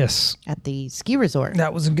Colorado. Yes. At the ski resort.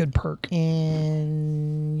 That was a good perk.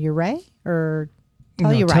 In Uray or No,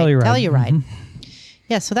 Telluride. Telluride.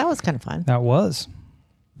 Yeah, so that was kind of fun. That was.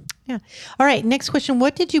 Yeah. All right, next question.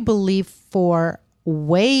 What did you believe for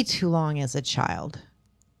way too long as a child?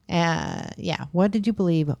 What did you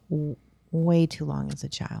believe way too long as a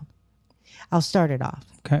child? I'll start it off.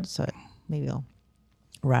 Okay. So maybe I'll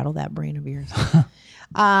rattle that brain of yours.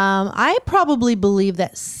 I probably believe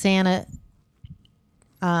that Santa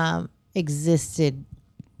existed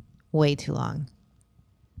way too long.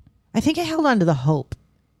 I think I held on to the hope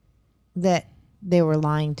that they were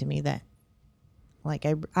lying to me, that like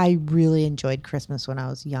I really enjoyed Christmas when I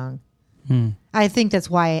was young. I think that's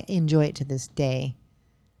why I enjoy it to this day.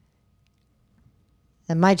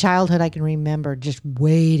 In my childhood, I can remember just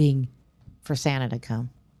waiting for Santa to come,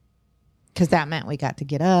 because that meant we got to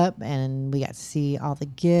get up and we got to see all the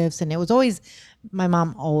gifts. And it was always, my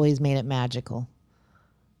mom always made it magical.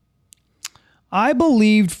 I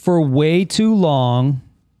believed for way too long.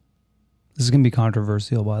 This is going to be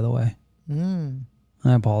controversial, by the way.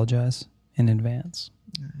 I apologize in advance.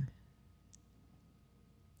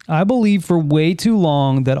 I believed for way too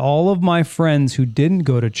long that all of my friends who didn't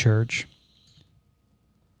go to church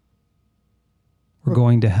were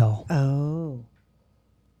going to hell. Oh.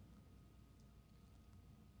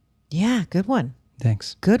 Yeah, good one.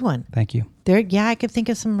 Thanks. Good one. Thank you. Yeah, I could think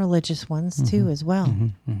of some religious ones too as well.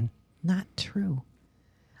 Not true.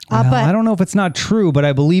 Well, But I don't know if it's not true, but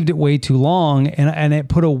I believed it way too long, and it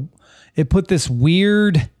put this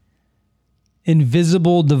weird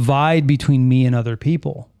invisible divide between me and other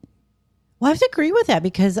people. well, I have to agree with that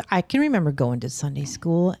because I can remember going to Sunday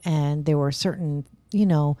school and there were certain,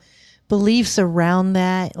 beliefs around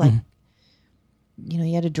that, like,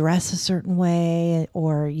 you had to dress a certain way,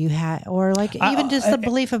 or even just the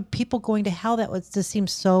belief of people going to hell. That just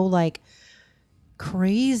seems so like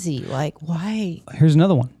crazy. Like, why? Here's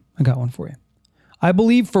another one. I got one for you. I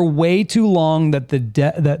believed for way too long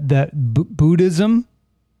that Buddhism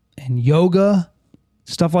and yoga,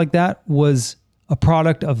 stuff like that, was a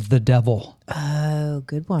product of the devil. Oh,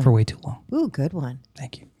 good one. For way too long. Ooh, good one.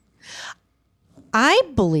 Thank you. I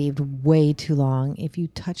believed way too long if you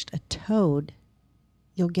touched a toad,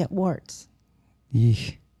 you'll get warts.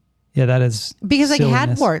 Yeesh. Yeah, that is Because I had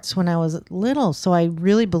silliness. warts when I was little, so I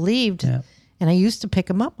really believed, Yeah. and I used to pick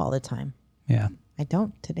them up all the time. Yeah, I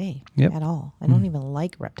don't today Yep. at all. I don't even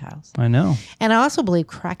like reptiles. I know. And I also believe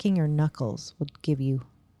cracking your knuckles would give you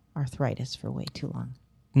arthritis for way too long.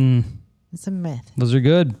 It's a myth. Those are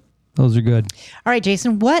good. Those are good. All right,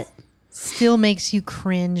 Jason, what still makes you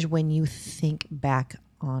cringe when you think back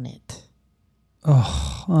on it?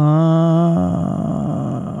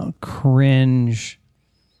 Cringe.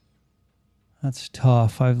 That's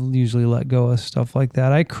tough. I've usually let go of stuff like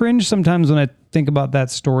that. I cringe sometimes when I think about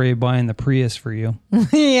that story of buying the Prius for you.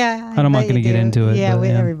 Yeah. I'm not going to get into it. Yeah, but,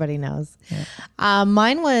 everybody knows. Yeah.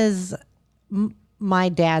 Mine was my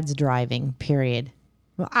dad's driving, period.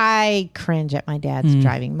 I cringe at my dad's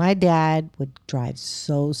driving. My dad would drive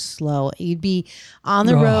so slow. You'd be on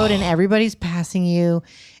the road and everybody's passing you,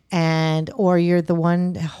 or you're the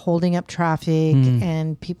one holding up traffic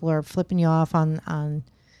and people are flipping you off on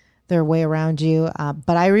their way around you.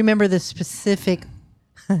 But I remember the specific.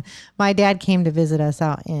 My dad came to visit us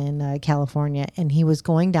out in California, and he was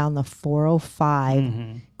going down the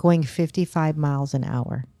 405, going 55 miles an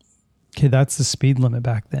hour. Okay, that's the speed limit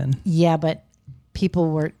back then. Yeah, but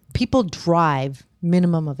people drive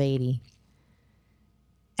minimum of 80.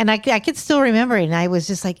 And I could still remember it. And I was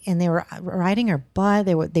just like, and they were riding our butt.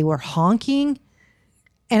 They were honking.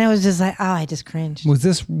 And I was just like, I just cringed. Was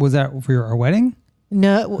that for our wedding?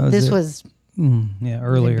 No, this was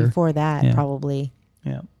earlier. before that, probably.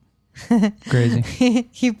 Yeah.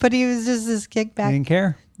 Crazy. But he was just this kickback. He didn't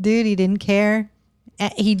care. Dude, he didn't care.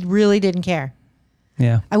 He really didn't care.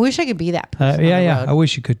 Yeah. I wish I could be that person. Yeah. I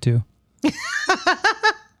wish you could too.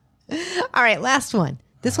 All right, last one.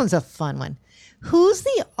 This one's a fun one. Who's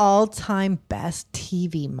the all-time best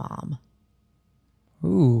TV mom?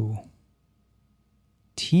 Ooh.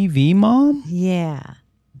 TV mom? Yeah.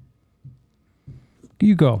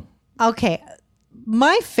 You go. Okay.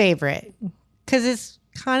 My favorite, because it's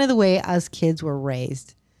kind of the way us kids were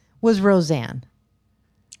raised, was Roseanne.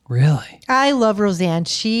 Really? I love Roseanne.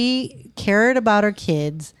 She cared about her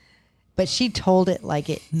kids, but she told it like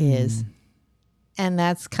it is. And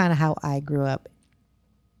that's kind of how I grew up.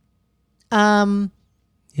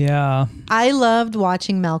 Yeah. I loved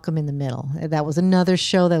watching Malcolm in the Middle. That was another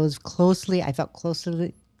show that was I felt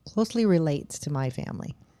closely relates to my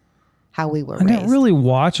family, how we were I raised. don't really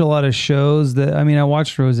watch a lot of shows I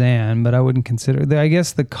watched Roseanne, but I wouldn't consider I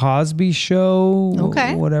guess the Cosby Show,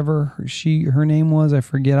 Okay. whatever her name was, I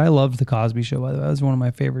forget. I loved the Cosby Show, by the way. That was one of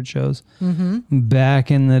my favorite shows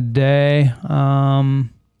back in the day.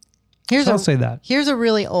 I'll say that. Here's a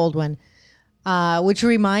really old one, which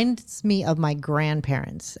reminds me of my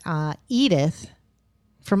grandparents. Edith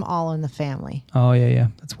from All in the Family. Oh, yeah.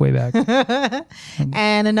 That's way back.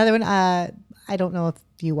 And another one, I don't know if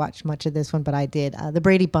you watched much of this one, but I did. The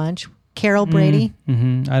Brady Bunch, Carol Brady. I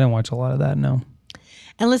didn't watch a lot of that, no.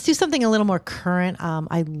 And let's do something a little more current.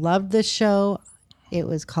 I loved this show. It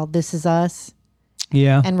was called This Is Us.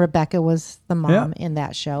 Yeah. And Rebecca was the mom in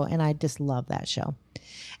that show. And I just love that show.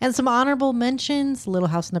 And some honorable mentions, Little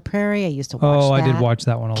House on the Prairie. I used to watch that. I did watch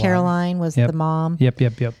that one a lot. Caroline was the mom. Yep.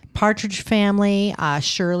 Partridge Family.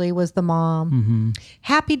 Shirley was the mom.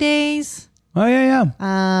 Happy Days. Oh, yeah.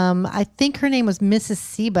 I think her name was Mrs.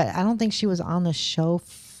 C, but I don't think she was on the show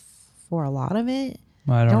for a lot of it.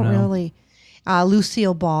 I don't know. Really.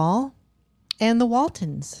 Lucille Ball and the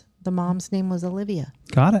Waltons. The mom's name was Olivia.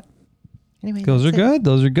 Got it. Anyway, Those are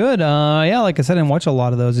good. Yeah, like I said, I didn't watch a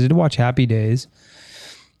lot of those. I did watch Happy Days.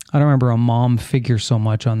 I don't remember a mom figure so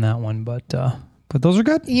much on that one, but those are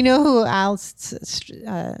good. You know who else?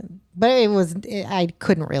 But I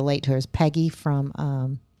couldn't relate to her. It's Peggy from.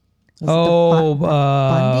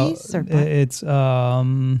 Bundy's or it's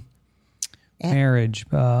marriage.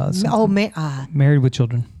 Married with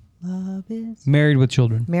Children. Love is Married with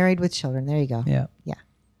Children. Married with Children. There you go. Yeah. Yeah.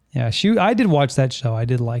 Yeah. I did watch that show. I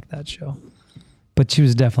did like that show, but she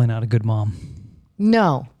was definitely not a good mom.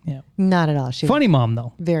 No. Yeah. Not at all. She Funny mom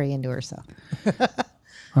though. very into herself.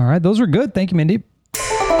 All right, those were good. Thank you, Mindy.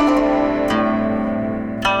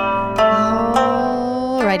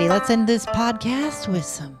 Alrighty, let's end this podcast with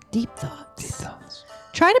some deep thoughts.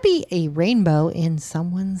 Try to be a rainbow in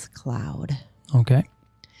someone's cloud. Okay.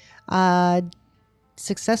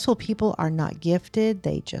 Successful people are not gifted.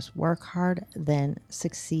 They just work hard, then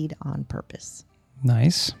succeed on purpose.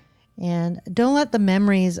 Nice. And don't let the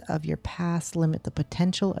memories of your past limit the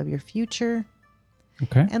potential of your future.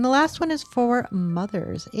 Okay. And the last one is for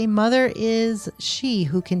mothers. A mother is she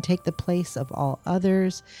who can take the place of all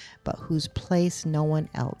others, but whose place no one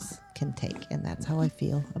else can take. And that's how I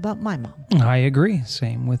feel about my mom. I agree.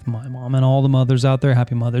 Same with my mom and all the mothers out there.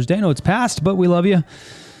 Happy Mother's Day. I know it's past, but we love you.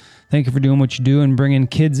 Thank you for doing what you do and bringing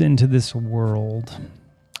kids into this world.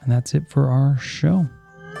 And that's it for our show.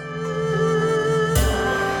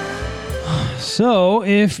 So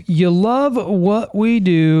if you love what we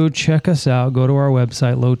do, check us out. Go to our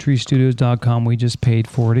website, lowtreestudios.com. We just paid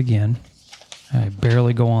for it again. I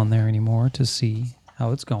barely go on there anymore to see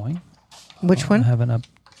how it's going. Which one? I haven't up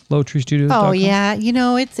lowtreestudios.com. Oh, yeah. You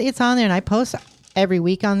know, it's on there, and I post every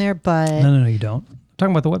week on there, but... No, you don't. I'm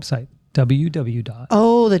talking about the website, www.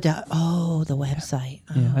 The website.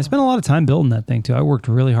 Yeah, I spent a lot of time building that thing, too. I worked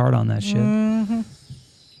really hard on that shit. Mm-hmm.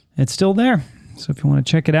 It's still there. So if you want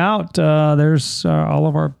to check it out, there's all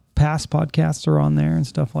of our past podcasts are on there and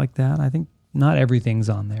stuff like that. I think not everything's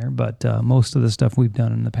on there, but most of the stuff we've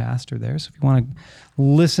done in the past are there. So if you want to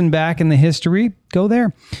listen back in the history, go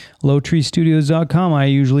there. lowtreestudios.com. I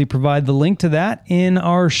usually provide the link to that in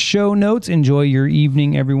our show notes. Enjoy your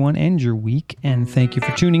evening, everyone, and your week. And thank you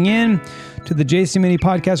for tuning in to the JC Mini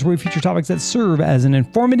Podcast, where we feature topics that serve as an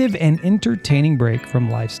informative and entertaining break from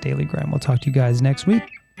life's daily grind. We'll talk to you guys next week.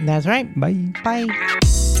 That's right. Bye.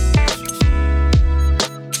 Bye.